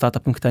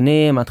מסטארט-אפים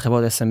קטנים, עד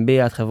חברות SMB,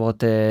 עד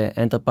חברות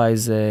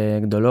אנטרפרייז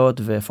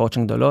גדולות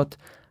ופורצ'ן גדולות,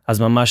 אז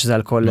ממש זה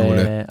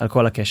על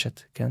כל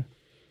הקשת, כן.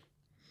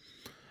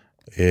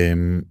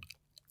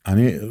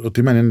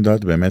 אותי מעניין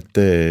לדעת באמת,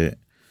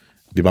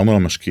 דיברנו על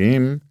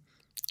המשקיעים,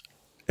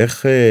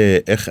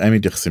 איך הם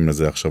מתייחסים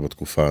לזה עכשיו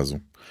בתקופה הזו?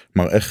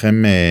 כלומר, איך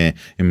הם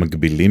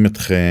מגבילים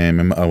אתכם,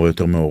 הם הרבה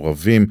יותר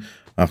מעורבים?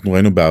 אנחנו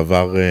ראינו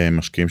בעבר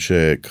משקיעים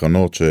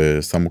קרנות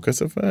ששמו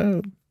כסף,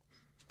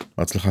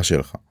 והצלחה שיהיה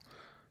לך.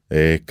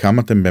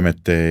 כמה אתם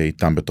באמת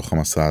איתם בתוך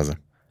המסע הזה?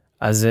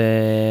 אז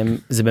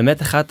זה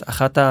באמת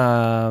אחת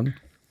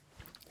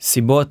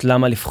סיבות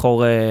למה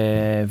לבחור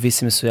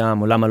VC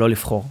מסוים, או למה לא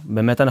לבחור.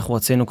 באמת אנחנו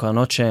רצינו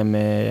קרנות שהן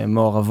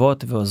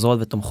מעורבות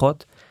ועוזרות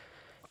ותומכות,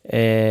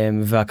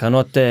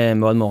 והקרנות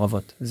מאוד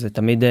מעורבות. זה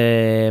תמיד,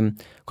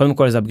 קודם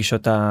כל זה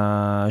הפגישות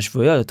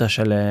השבועיות, יותר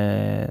של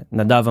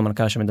נדב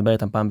המנכ"ל שמדבר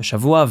איתם פעם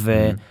בשבוע,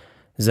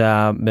 וזה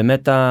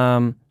באמת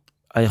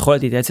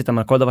היכולת להתייעץ איתם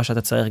על כל דבר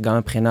שאתה צריך, גם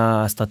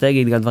מבחינה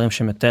אסטרטגית, גם דברים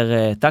שהם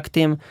יותר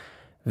טקטיים,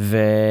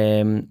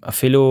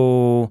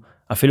 ואפילו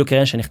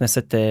קרן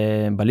שנכנסת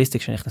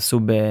בליסטיק, שנכנסו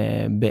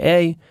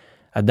ב-A,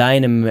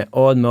 עדיין הם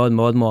מאוד מאוד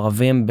מאוד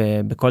מעורבים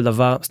בכל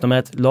דבר, זאת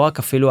אומרת, לא רק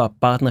אפילו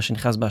הפרטנר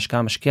שנכנס בהשקעה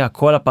המשקיע,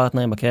 כל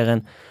הפרטנרים בקרן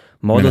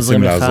מאוד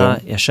עוזרים לך,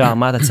 ישר,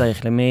 מה אתה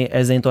צריך, למי,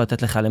 איזה אינטרו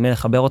לתת לך, למי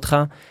לחבר אותך,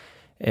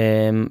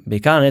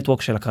 בעיקר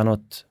הנטוורק של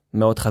הקרנות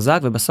מאוד חזק,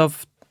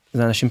 ובסוף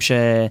זה אנשים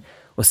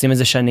שעושים את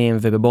זה שנים,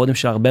 ובבורדים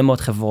של הרבה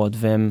מאוד חברות,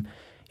 והם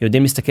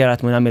יודעים להסתכל על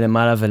התמונה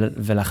מלמעלה,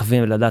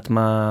 ולהכווין ולדעת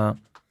מה,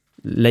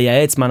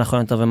 לייעץ מה נכון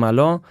יותר ומה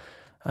לא,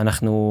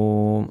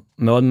 אנחנו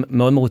מאוד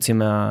מאוד מרוצים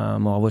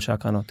מהמעורבות של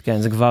הקרנות.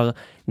 כן, זה כבר,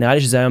 נראה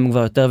לי שזה היום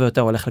כבר יותר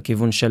ויותר הולך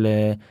לכיוון של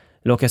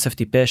לא כסף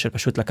טיפש, של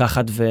פשוט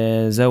לקחת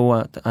וזהו,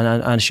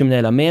 האנשים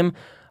נעלמים,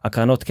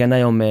 הקרנות כן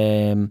היום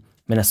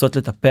מנסות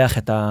לטפח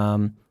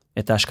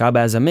את ההשקעה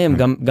ביזמים,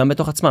 גם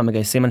בתוך עצמם,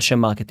 מגייסים אנשי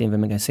מרקטינג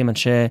ומגייסים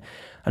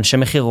אנשי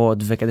מחירות,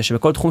 וכדי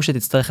שבכל תחום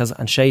שתצטרך,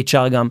 אנשי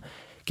HR גם,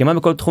 כמעט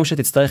בכל תחום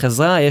שתצטרך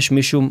עזרה, יש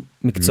מישהו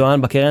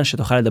מקצוען בקרן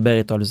שתוכל לדבר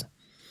איתו על זה.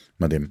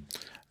 מדהים.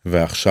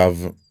 ועכשיו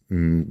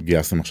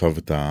גייסתם עכשיו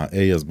את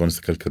ה-A, אז בואו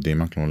נסתכל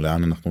קדימה, כלומר,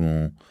 לאן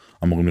אנחנו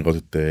אמורים לראות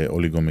את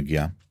אוליגו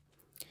מגיע?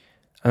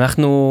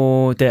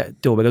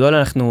 תראו, בגדול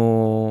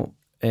אנחנו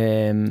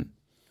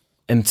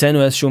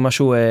המצאנו איזשהו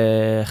משהו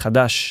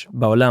חדש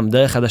בעולם,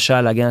 דרך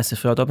חדשה להגן על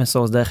ספריות אופן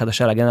סורס, דרך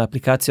חדשה להגן על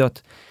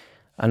אפליקציות.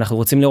 אנחנו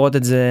רוצים לראות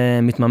את זה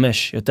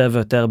מתממש יותר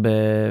ויותר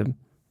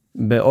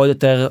בעוד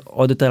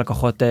יותר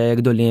לקוחות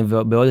גדולים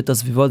ובעוד יותר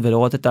סביבות,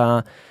 ולראות את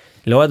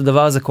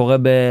הדבר הזה קורה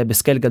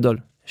בסקייל גדול,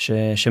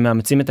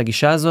 שמאמצים את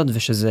הגישה הזאת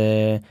ושזה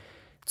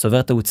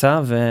צובר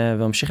תאוצה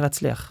וממשיך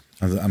להצליח.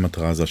 אז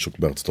המטרה זה השוק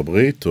בארצות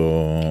הברית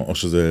או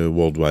שזה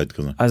worldwide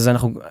כזה? אז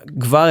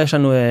כבר יש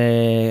לנו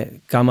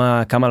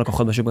כמה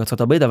לקוחות בשוק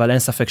בארצות הברית, אבל אין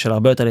ספק של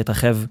הרבה יותר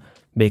להתרחב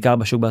בעיקר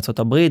בשוק בארצות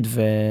הברית,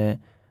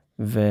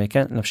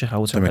 וכן, נמשיך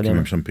לרוץ אתם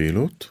מקימים שם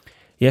פעילות?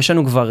 יש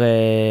לנו כבר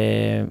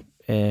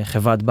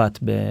חברת בת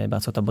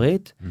בארצות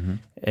הברית,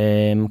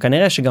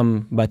 כנראה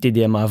שגם בעתיד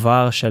יהיה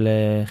מעבר של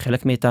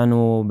חלק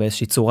מאיתנו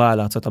באיזושהי צורה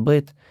לארצות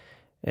הברית.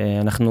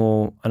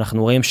 אנחנו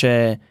רואים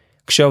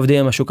כשעובדים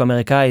עם השוק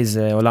האמריקאי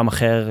זה עולם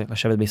אחר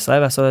לשבת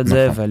בישראל לעשות את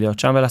זה, ולהיות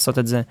שם ולעשות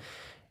את זה.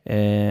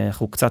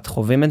 אנחנו קצת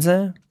חווים את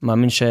זה,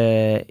 מאמין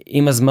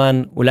שעם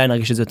הזמן אולי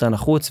נרגיש את זה יותר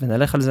נחוץ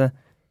ונלך על זה,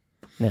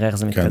 נראה איך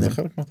זה מתקדם. כן, זה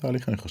חלק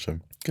מהתהליך אני חושב.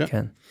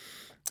 כן.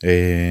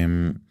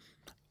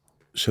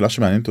 שאלה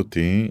שמעניינת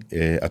אותי,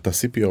 אתה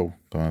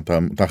CPO,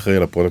 אתה אחראי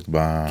על הפרודקט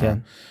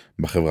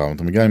בחברה,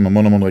 אתה מגיע עם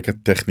המון רקע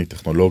טכני,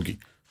 טכנולוגי,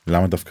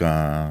 למה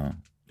דווקא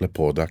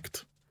לפרודקט?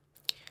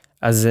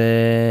 אז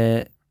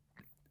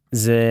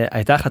זה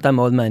הייתה החלטה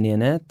מאוד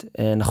מעניינת,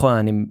 נכון,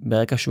 אני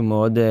ברקע שהוא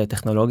מאוד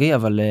טכנולוגי,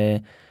 אבל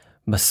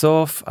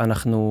בסוף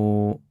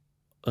אנחנו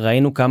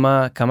ראינו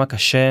כמה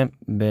קשה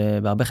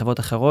בהרבה חברות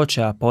אחרות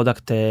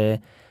שהפרודקט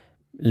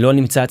לא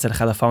נמצא אצל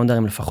אחד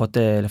הפאונדרים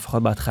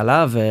לפחות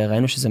בהתחלה,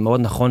 וראינו שזה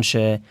מאוד נכון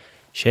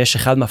שיש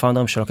אחד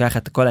מהפאונדרים שלוקח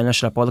את כל העניין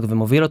של הפרודקט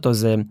ומוביל אותו,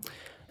 זה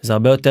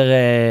הרבה יותר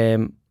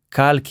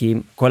קל, כי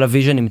כל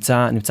הוויז'ן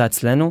נמצא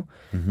אצלנו,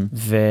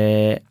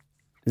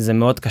 וזה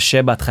מאוד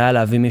קשה בהתחלה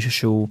להביא מישהו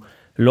שהוא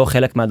לא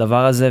חלק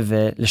מהדבר הזה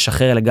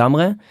ולשחרר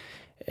לגמרי,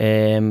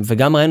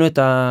 וגם ראינו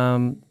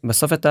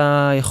בסוף את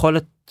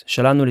היכולת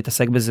שלנו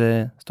להתעסק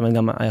בזה, זאת אומרת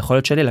גם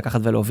היכולת שלי לקחת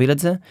ולהוביל את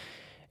זה,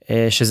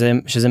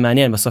 שזה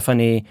מעניין, בסוף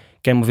אני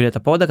כן מוביל את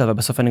הפרודקט, אבל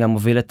בסוף אני גם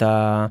מוביל את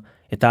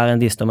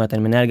ה-R&D, זאת אומרת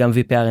אני מנהל גם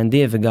VP R&D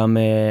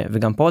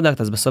וגם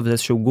פרודקט, אז בסוף זה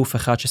איזשהו גוף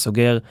אחד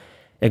שסוגר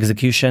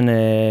execution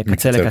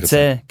קצה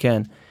לקצה,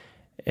 כן,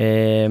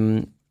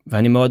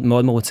 ואני מאוד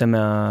מאוד מרוצה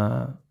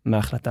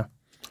מההחלטה.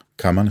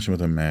 כמה אנשים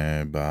אתם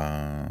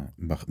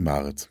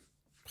בארץ,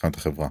 מבחינת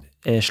החברה?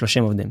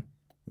 30 עובדים.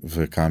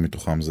 וכמה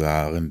מתוכם זה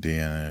ה-R&D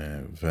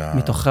והפרודקט?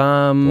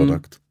 מתוכם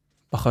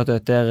פחות או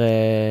יותר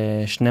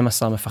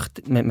 12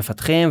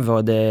 מפתחים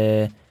ועוד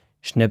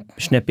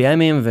שני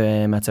PM'ים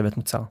ומעצבת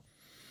מוצר.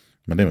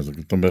 מדהים, אז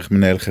אתה בערך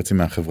מנהל חצי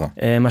מהחברה.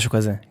 משהו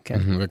כזה, כן.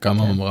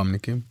 וכמה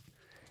ממרמניקים?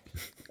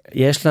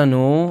 יש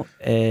לנו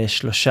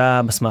 3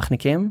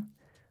 בסמכניקים,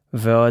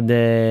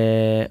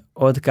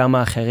 ועוד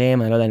כמה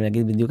אחרים, אני לא יודע אם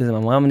להגיד בדיוק איזה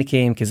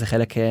ממרמניקים, כי זה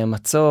חלק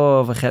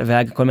מצוב,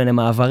 והיה כל מיני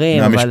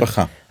מעברים.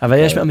 מהמשפחה. אבל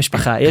יש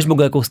מהמשפחה, יש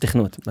בוגרי קורס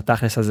תכנות,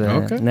 בתכלס הזה,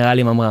 נראה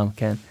לי ממרם,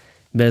 כן.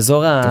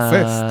 באזור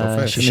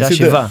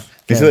ה-6-7.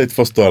 ניסית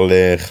לתפוס אותו על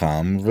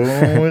חם,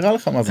 והוא הראה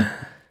לך מה זה.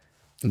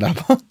 למה?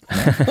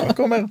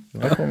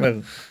 רק אומר.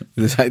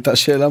 זו הייתה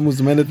שאלה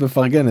מוזמנת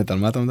מפרגנת, על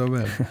מה אתה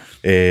מדבר?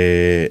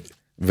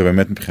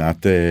 ובאמת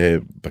מבחינת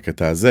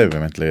בקטע הזה,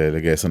 באמת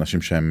לגייס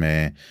אנשים שהם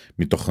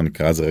מתוך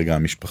נקרא זה רגע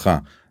המשפחה,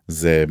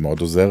 זה מאוד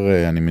עוזר,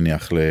 אני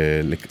מניח,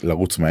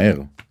 לרוץ מהר.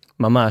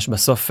 ממש,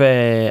 בסוף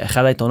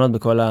אחד היתרונות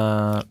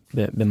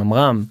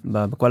בממרם,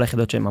 בכל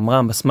היחידות של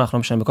ממרם, בסמך, לא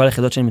משנה, בכל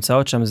היחידות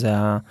שנמצאות שם, זה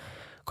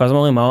כל הזמן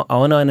אומרים,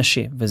 ההון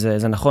האנושי,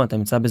 וזה נכון, אתה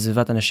נמצא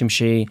בסביבת אנשים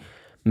שהיא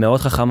מאוד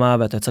חכמה,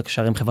 ואתה יוצר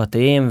קשרים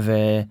חברתיים,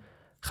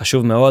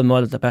 וחשוב מאוד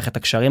מאוד לטפח את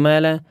הקשרים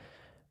האלה,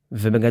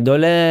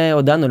 ובגדול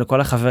הודענו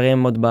לכל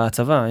החברים עוד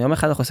בצבא, יום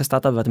אחד אנחנו עושים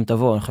סטארט-אפ ואתם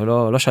תבואו, אנחנו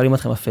לא שואלים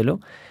אתכם אפילו,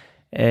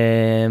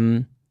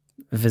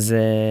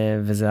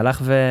 וזה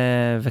הלך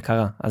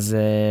וקרה. אז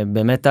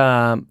באמת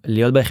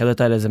להיות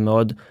ביחידות האלה זה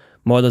מאוד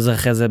מאוד עוזר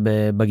אחרי זה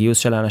בגיוס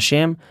של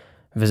האנשים,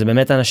 וזה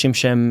באמת אנשים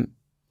שהם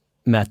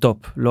מהטופ,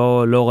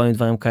 לא רואים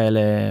דברים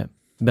כאלה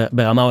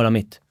ברמה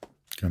עולמית.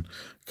 כן,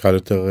 קל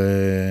יותר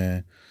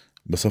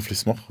בסוף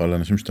לסמוך על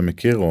אנשים שאתה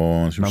מכיר,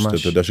 או אנשים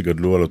שאתה יודע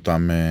שגדלו על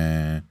אותם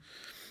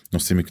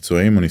נושאים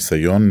מקצועיים, או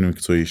ניסיון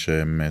מקצועי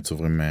שהם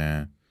צוברים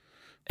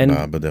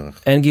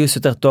בדרך. אין גיוס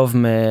יותר טוב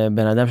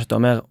מבן אדם שאתה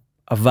אומר,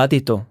 עבדתי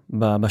איתו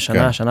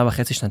בשנה, שנה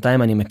וחצי,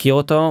 שנתיים, אני מכיר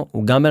אותו,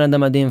 הוא גם בן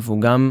אדם מדהים,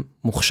 והוא גם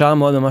מוכשר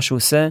מאוד במה שהוא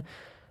עושה,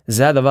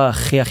 זה הדבר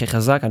הכי הכי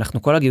חזק,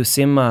 אנחנו כל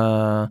הגיוסים,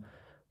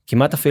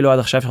 כמעט אפילו עד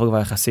עכשיו, שאנחנו כבר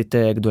יחסית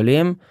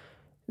גדולים,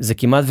 זה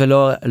כמעט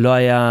ולא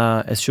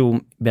היה איזשהו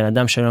בן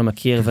אדם שלא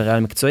מכיר וריאל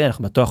מקצועי,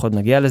 אנחנו בטוח עוד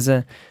נגיע לזה,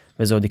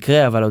 וזה עוד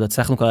יקרה, אבל עוד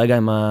הצלחנו כרגע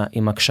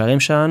עם הקשרים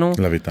שלנו.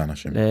 להביא את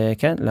האנשים.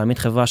 כן, להעמיד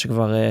חברה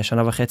שכבר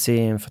שנה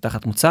וחצי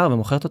מפתחת מוצר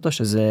ומוכרת אותו,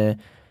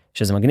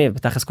 שזה מגניב,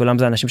 בתכלס כולם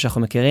זה אנשים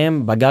שאנחנו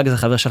מכירים, בגג זה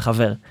חבר של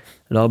חבר,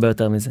 לא הרבה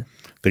יותר מזה.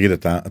 תגיד,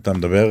 אתה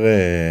מדבר,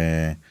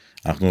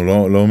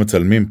 אנחנו לא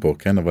מצלמים פה,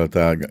 כן, אבל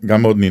אתה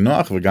גם מאוד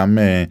נינוח וגם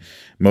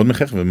מאוד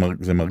מחייך,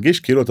 וזה מרגיש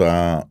כאילו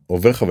אתה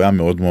עובר חוויה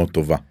מאוד מאוד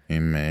טובה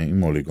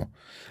עם אוליגו,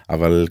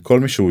 אבל כל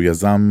מי שהוא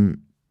יזם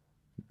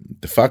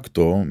דה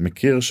פקטו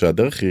מכיר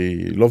שהדרך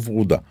היא לא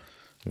ורודה,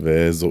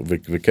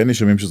 וכן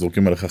נשמעים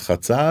שזורקים עליך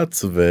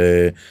חצץ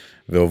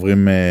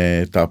ועוברים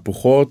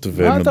תהפוכות.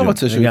 מה אתה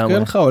רוצה שיקרה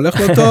לך? הולך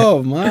לו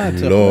טוב, מה?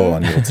 לא,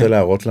 אני רוצה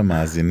להראות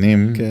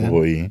למאזינים,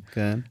 רואי,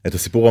 את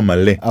הסיפור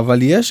המלא. אבל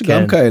יש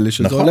גם כאלה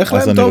שזה הולך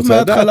להם טוב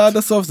מההתחלה עד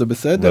הסוף, זה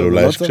בסדר. אבל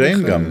אולי יש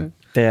קשיים גם.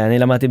 תראה, אני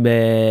למדתי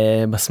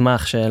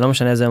בסמך שלא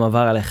משנה איזה יום עבר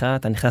עליך,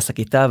 אתה נכנס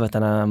לכיתה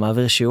ואתה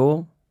מעביר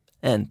שיעור,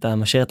 אין, אתה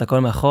משאיר את הכל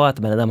מאחורה,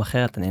 אתה בן אדם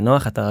אחר, אתה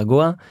נינוח, אתה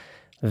רגוע,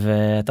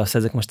 ואתה עושה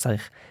את זה כמו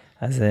שצריך.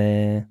 אז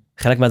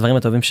חלק מהדברים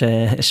הטובים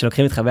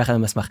שלוקחים איתך ביחד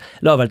במסמך.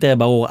 לא, אבל תראה,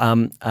 ברור,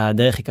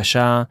 הדרך היא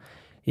קשה,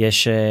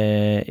 יש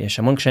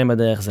המון קשיים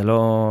בדרך,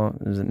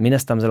 מן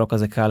הסתם זה לא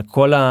כזה קל,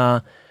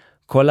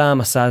 כל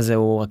המסע הזה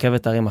הוא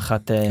רכבת הרים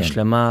אחת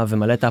שלמה,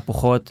 ומלא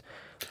תהפוכות,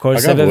 כל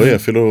סבב. אגב, רואי,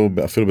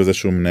 אפילו בזה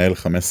שהוא מנהל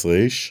 15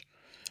 איש,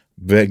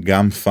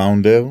 וגם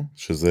פאונדר,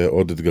 שזה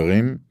עוד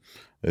אתגרים,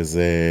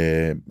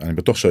 אני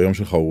בטוח שהיום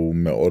שלך הוא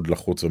מאוד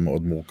לחוץ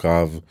ומאוד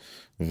מורכב,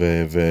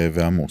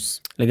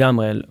 ועמוס.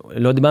 לגמרי,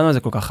 לא דיברנו על זה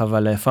כל כך,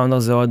 אבל פאונדר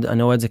זה עוד,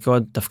 אני רואה את זה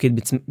כעוד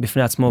תפקיד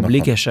בפני עצמו,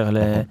 בלי קשר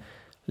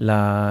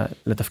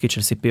לתפקיד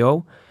של CPO,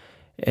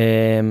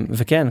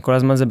 וכן, כל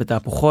הזמן זה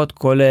בתהפוכות,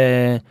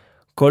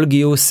 כל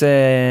גיוס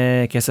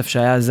כסף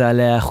שהיה זה על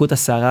איכות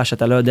השערה,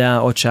 שאתה לא יודע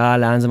עוד שעה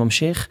לאן זה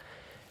ממשיך,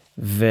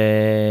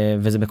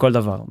 וזה בכל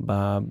דבר,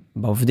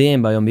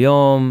 בעובדים, ביום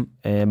יום,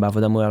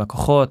 בעבודה מול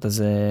הלקוחות,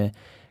 אז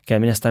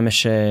כן, מן הסתם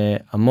יש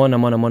המון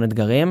המון המון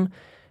אתגרים,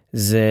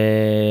 זה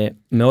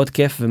מאוד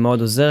כיף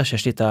ומאוד עוזר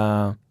שיש לי את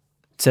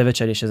הצוות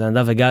שלי, שזה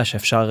נדב וגל,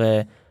 שאפשר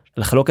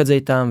לחלוק את זה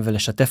איתם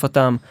ולשתף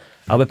אותם.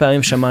 הרבה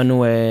פעמים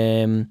שמענו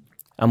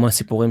המון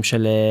סיפורים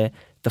של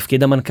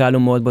תפקיד המנכ"ל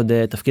הוא מאוד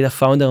בודד, תפקיד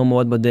הפאונדר הוא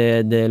מאוד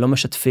בודד, לא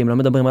משתפים, לא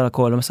מדברים על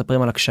הכל, לא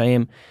מספרים על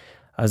הקשיים.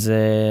 אז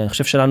אני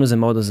חושב שלנו זה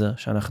מאוד עוזר,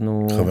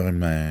 שאנחנו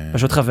חברים,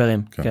 פשוט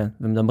חברים, כן,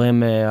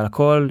 ומדברים על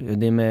הכל,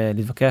 יודעים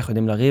להתווכח,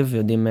 יודעים לריב,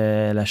 יודעים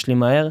להשלים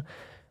מהר,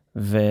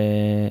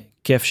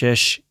 וכיף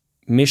שיש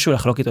מישהו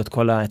לחלוק איתו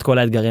את כל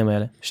האתגרים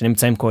האלה,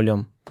 שנמצאים כל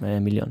יום,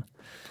 מיליון.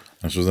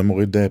 אני חושב שזה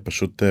מוריד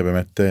פשוט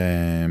באמת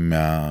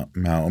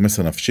מהעומס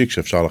הנפשי,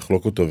 כשאפשר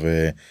לחלוק אותו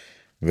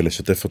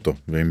ולשתף אותו,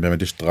 ואם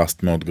באמת יש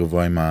טראסט מאוד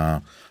גבוה עם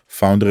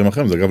הפאונדרים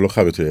אחרים, זה אגב לא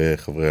חייב להיות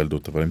חברי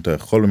ילדות, אבל אם אתה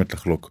יכול באמת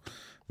לחלוק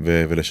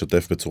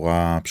ולשתף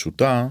בצורה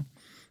פשוטה, אני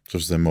חושב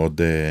שזה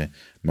מאוד,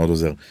 מאוד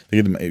עוזר.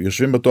 תגיד,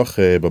 יושבים בטוח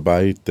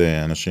בבית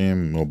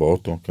אנשים, או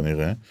באוטו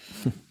כנראה,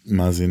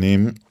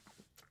 מאזינים,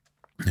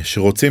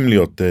 שרוצים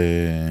להיות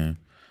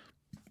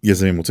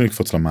יזמים, רוצים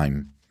לקפוץ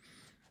למים.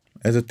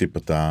 איזה טיפ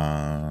אתה,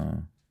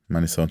 מה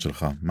הניסיון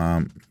שלך? מה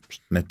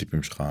שני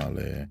טיפים שלך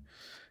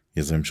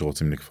ליזמים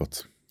שרוצים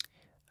לקפוץ?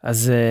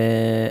 אז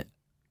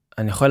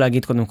אני יכול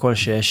להגיד קודם כל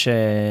שיש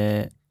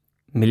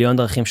מיליון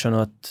דרכים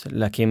שונות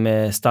להקים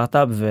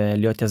סטארט-אפ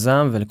ולהיות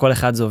יזם, ולכל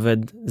אחד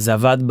זה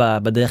עבד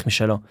בדרך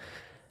משלו.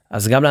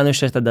 אז גם לנו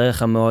יש את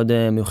הדרך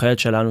המאוד מיוחדת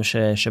שלנו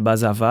שבה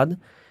זה עבד,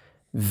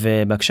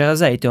 ובהקשר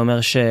הזה הייתי אומר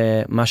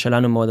שמה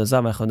שלנו מאוד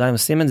עזר, ואנחנו עדיין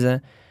עושים את זה,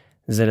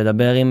 זה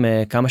לדבר עם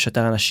כמה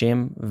שיותר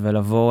אנשים,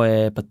 ולבוא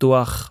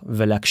פתוח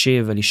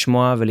ולהקשיב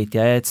ולשמוע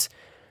ולהתייעץ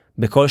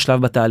בכל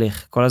שלב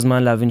בתהליך. כל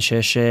הזמן להבין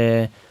שיש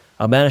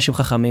הרבה אנשים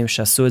חכמים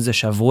שעשו את זה,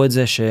 שעברו את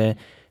זה,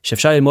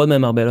 שאפשר ללמוד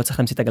מהם הרבה, לא צריך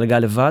להמציא את הגלגל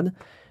לבד,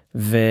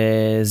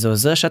 וזה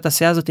עוזר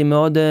שהתעשייה הזאת היא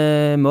מאוד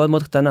מאוד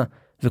מאוד קטנה,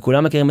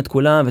 וכולם מכירים את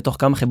כולם, ותוך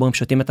כמה חיבורים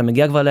פשוטים אתה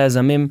מגיע כבר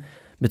ליזמים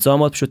בצורה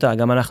מאוד פשוטה,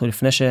 גם אנחנו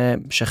לפני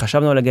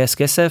שחשבנו לגייס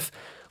כסף,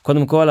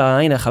 קודם כל,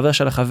 הנה, החבר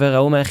של החבר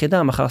ההוא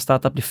מהיחידה, מחר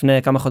סטארט-אפ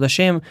לפני כמה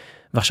חודשים,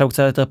 ועכשיו הוא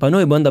קצת יותר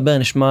פנוי, בוא נדבר,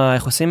 נשמע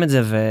איך עושים את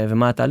זה,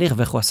 ומה התהליך,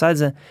 ואיך הוא עשה את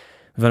זה,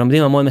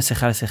 ולומדים המון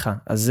משיחה לשיחה.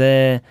 אז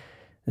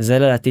זה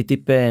לדעתי טיפ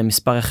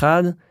מספר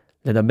 1,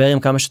 לדבר עם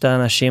כמה שיותר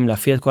אנשים,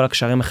 להפעיל את כל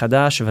הקשרים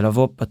מחדש,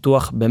 ולבוא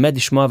פתוח, באמת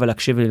לשמוע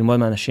ולהקשיב וללמוד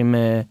מאנשים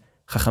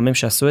חכמים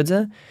שעשו את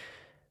זה.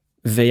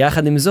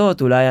 ויחד עם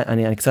זאת, אולי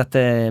אני קצת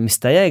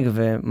מסתייג,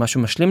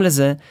 ומשהו משלים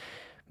לזה,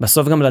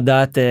 בסוף גם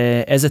לדעת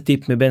איזה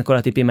טיפ מבין כל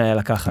הטיפים האלה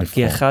לקחת.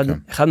 כי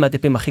אחד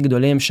מהטיפים הכי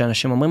גדולים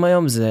שאנשים אומרים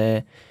היום, זה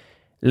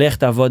לך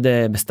תעבוד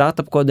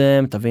בסטארט-אפ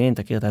קודם, תבין,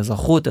 תכיר את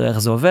האזרחות, תראה איך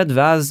זה עובד,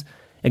 ואז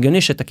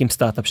הגיוני שתקים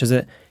סטארט-אפ, שזה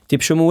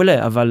טיפ שהוא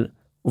מעולה, אבל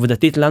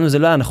עובדתית לנו זה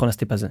לא היה נכון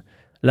הסטיפ הזה.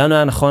 לנו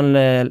היה נכון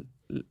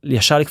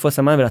ישר לקפוץ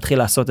למים ולהתחיל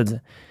לעשות את זה.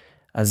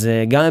 אז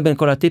גם מבין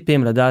כל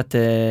הטיפים, לדעת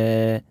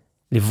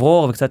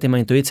לברור וקצת עם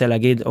האינטואיציה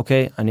להגיד,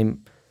 אוקיי,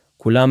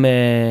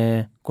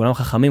 כולם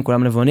חכמים,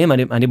 כולם נבונים,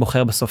 אני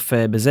בוחר בסוף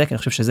בזה, כי אני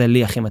חושב שזה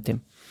לי הכי מתאים.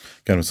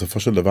 כן, בסופו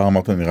של דבר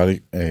אמרת, נראה לי,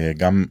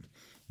 גם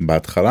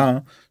בהתחלה,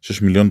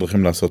 שיש מיליון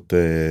דרכים לעשות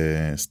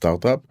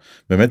סטארט-אפ,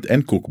 באמת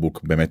אין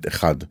קוקבוק, באמת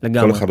אחד.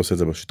 לגמרי. כל אחד עושה את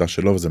זה בשיטה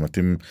שלו, וזה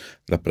מתאים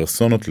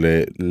לפרסונות,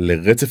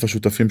 לרצף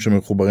השותפים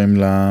שמחוברים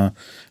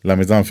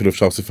למיזם, אפילו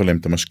אפשר להוסיף עליהם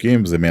את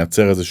המשקיעים, זה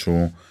מייצר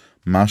איזשהו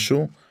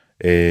משהו,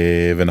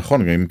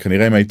 ונכון,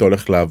 כנראה אם היית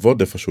הולך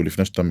לעבוד איפשהו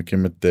לפני שאתה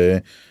מקים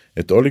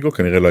את אוליגו,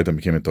 כנראה לא היית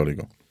מקים את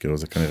אוליגו. כאילו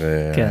זה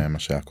כנראה כן. מה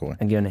שהיה קורה.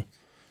 הגיוני.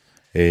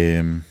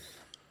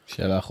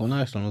 שאלה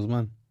האחרונה, יש לנו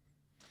זמן.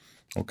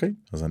 אוקיי,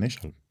 אז אני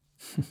אשאל.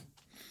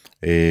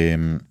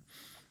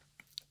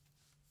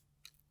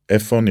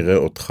 איפה נראה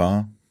אותך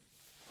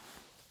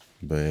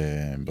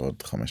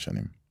בעוד 5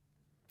 שנים?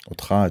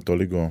 אותך, את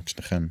אוליגו, את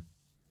שניכם?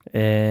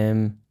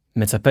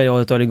 מצפה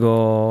לראות את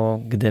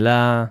אוליגו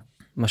גדלה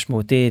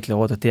משמעותית,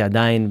 לראות אותי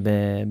עדיין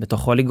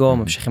בתוך אוליגו,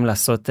 ממשיכים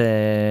לעשות,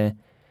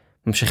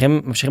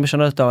 ממשיכים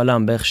לשנות את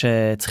העולם, בערך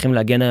שצריכים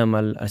להגן היום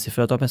על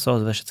ספריות אופן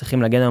סורס,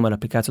 ושצריכים להגן היום על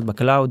אפליקציות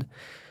בקלאוד,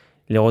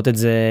 לראות את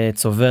זה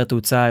צובר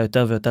תאוצה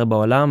יותר ויותר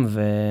בעולם,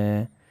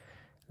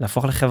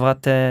 להפוך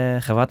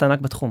לחברת ענק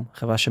בתחום,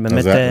 חברה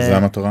שבאמת... זה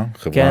המטרה?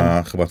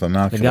 חברת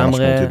ענק, חברה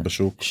משמעותית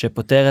בשוק?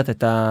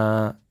 שפותרת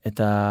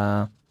את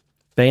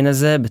הפיין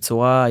הזה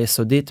בצורה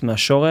יסודית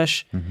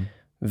מהשורש,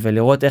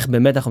 ולראות איך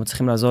באמת אנחנו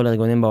צריכים לעזור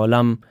לארגונים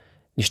בעולם,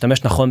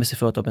 להשתמש נכון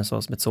בספריות אופן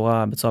סורס,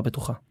 בצורה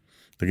בטוחה.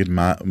 תגיד,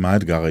 מה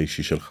האתגר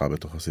האישי שלך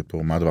בתוך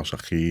הסיפור? מה הדבר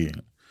שהכי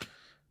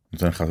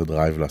נותן לך את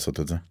הדרייב לעשות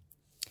את זה?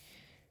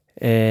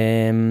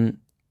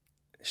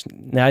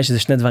 נראה לי שזה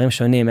שני דברים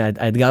שונים,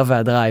 האתגר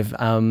והדרייב.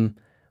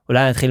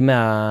 אולי נתחיל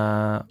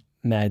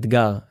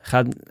מהאתגר.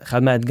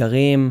 אחד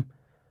מהאתגרים,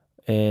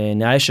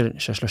 נראה לי של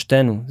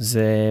שלושתנו,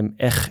 זה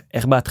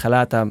איך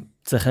בהתחלה אתה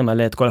צריך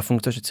למלא את כל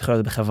הפונקציות שצריך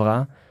להיות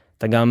בחברה.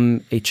 אתה גם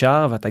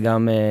HR ואתה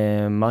גם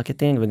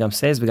מרקטינג וגם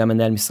סיילס וגם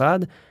מנהל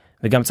משרד,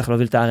 וגם צריך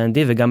להוביל את ה-R&D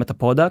וגם את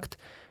הפרודקט,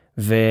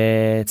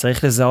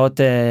 וצריך לזהות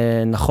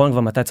נכון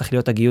כבר מתי צריך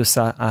להיות הגיוס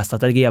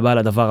האסטרטגי הבא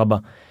לדבר הבא.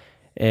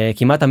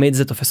 כמעט תמיד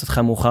זה תופס אותך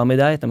מאוחר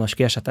מדי,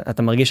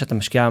 אתה מרגיש שאתה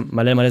משקיע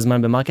מלא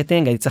זמן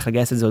במרקטינג, הייתי צריך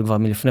לגייס את זה עוד כבר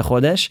מלפני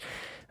חודש,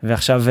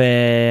 ועכשיו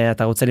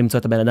אתה רוצה למצוא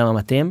את הבן אדם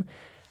המתאים,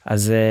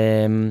 אז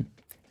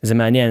זה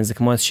מעניין, זה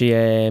כמו איזושהי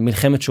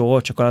מלחמת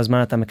שורות, שכל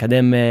הזמן אתה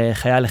מקדם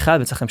חייל אחד,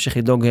 וצריך להמשיך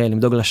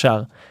למדוג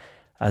לשאר.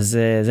 אז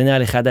זה נראה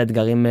לי אחד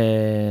האתגרים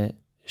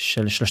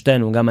של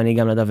שלושתנו, גם אני,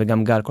 גם נדב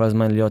וגם גל, כל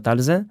הזמן להיות על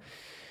זה.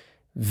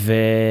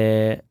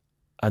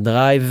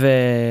 והדרייב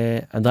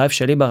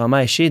שלי ברמה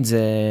האישית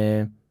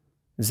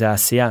זה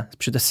העשייה, זה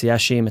פשוט עשייה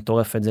שהיא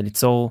מטורפת, זה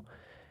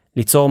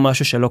ליצור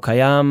משהו שלא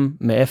קיים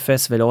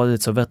מאפס, ולראות את זה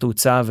צובר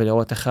תאוצה,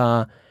 ולראות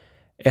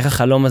איך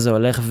החלום הזה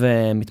הולך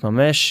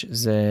ומתממש,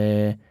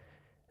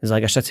 זה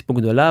הרגשת סיפוק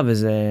גדולה,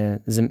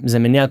 וזה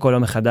מניע כל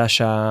יום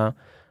מחדש,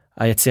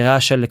 היצירה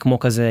של כמו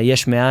כזה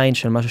יש מאין,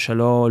 של משהו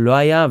שלא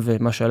היה,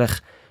 ומה שהולך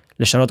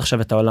לשנות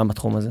עכשיו את העולם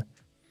בתחום הזה.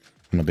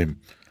 מדהים.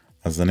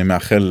 אז אני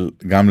מאחל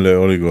גם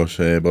לאוליגו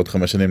שבעוד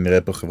 5 שנים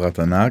נראה פה חברת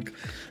ענק,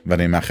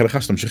 ואני מאחל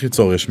לך שתמשיך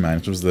ליצור יש מאין, אני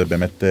חושב שזה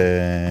באמת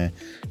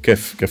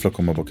כיף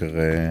לקום בבוקר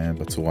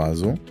בצורה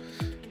הזו.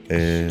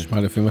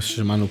 תשמע, לפי מה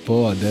ששמענו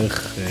פה,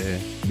 הדרך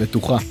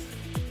בטוחה.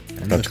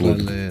 touch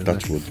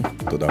wood.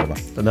 תודה רבה.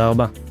 תודה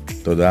רבה.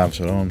 תודה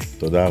אבשלום,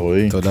 תודה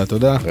רועי.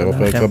 תודה. נראה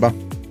בפרק הבא.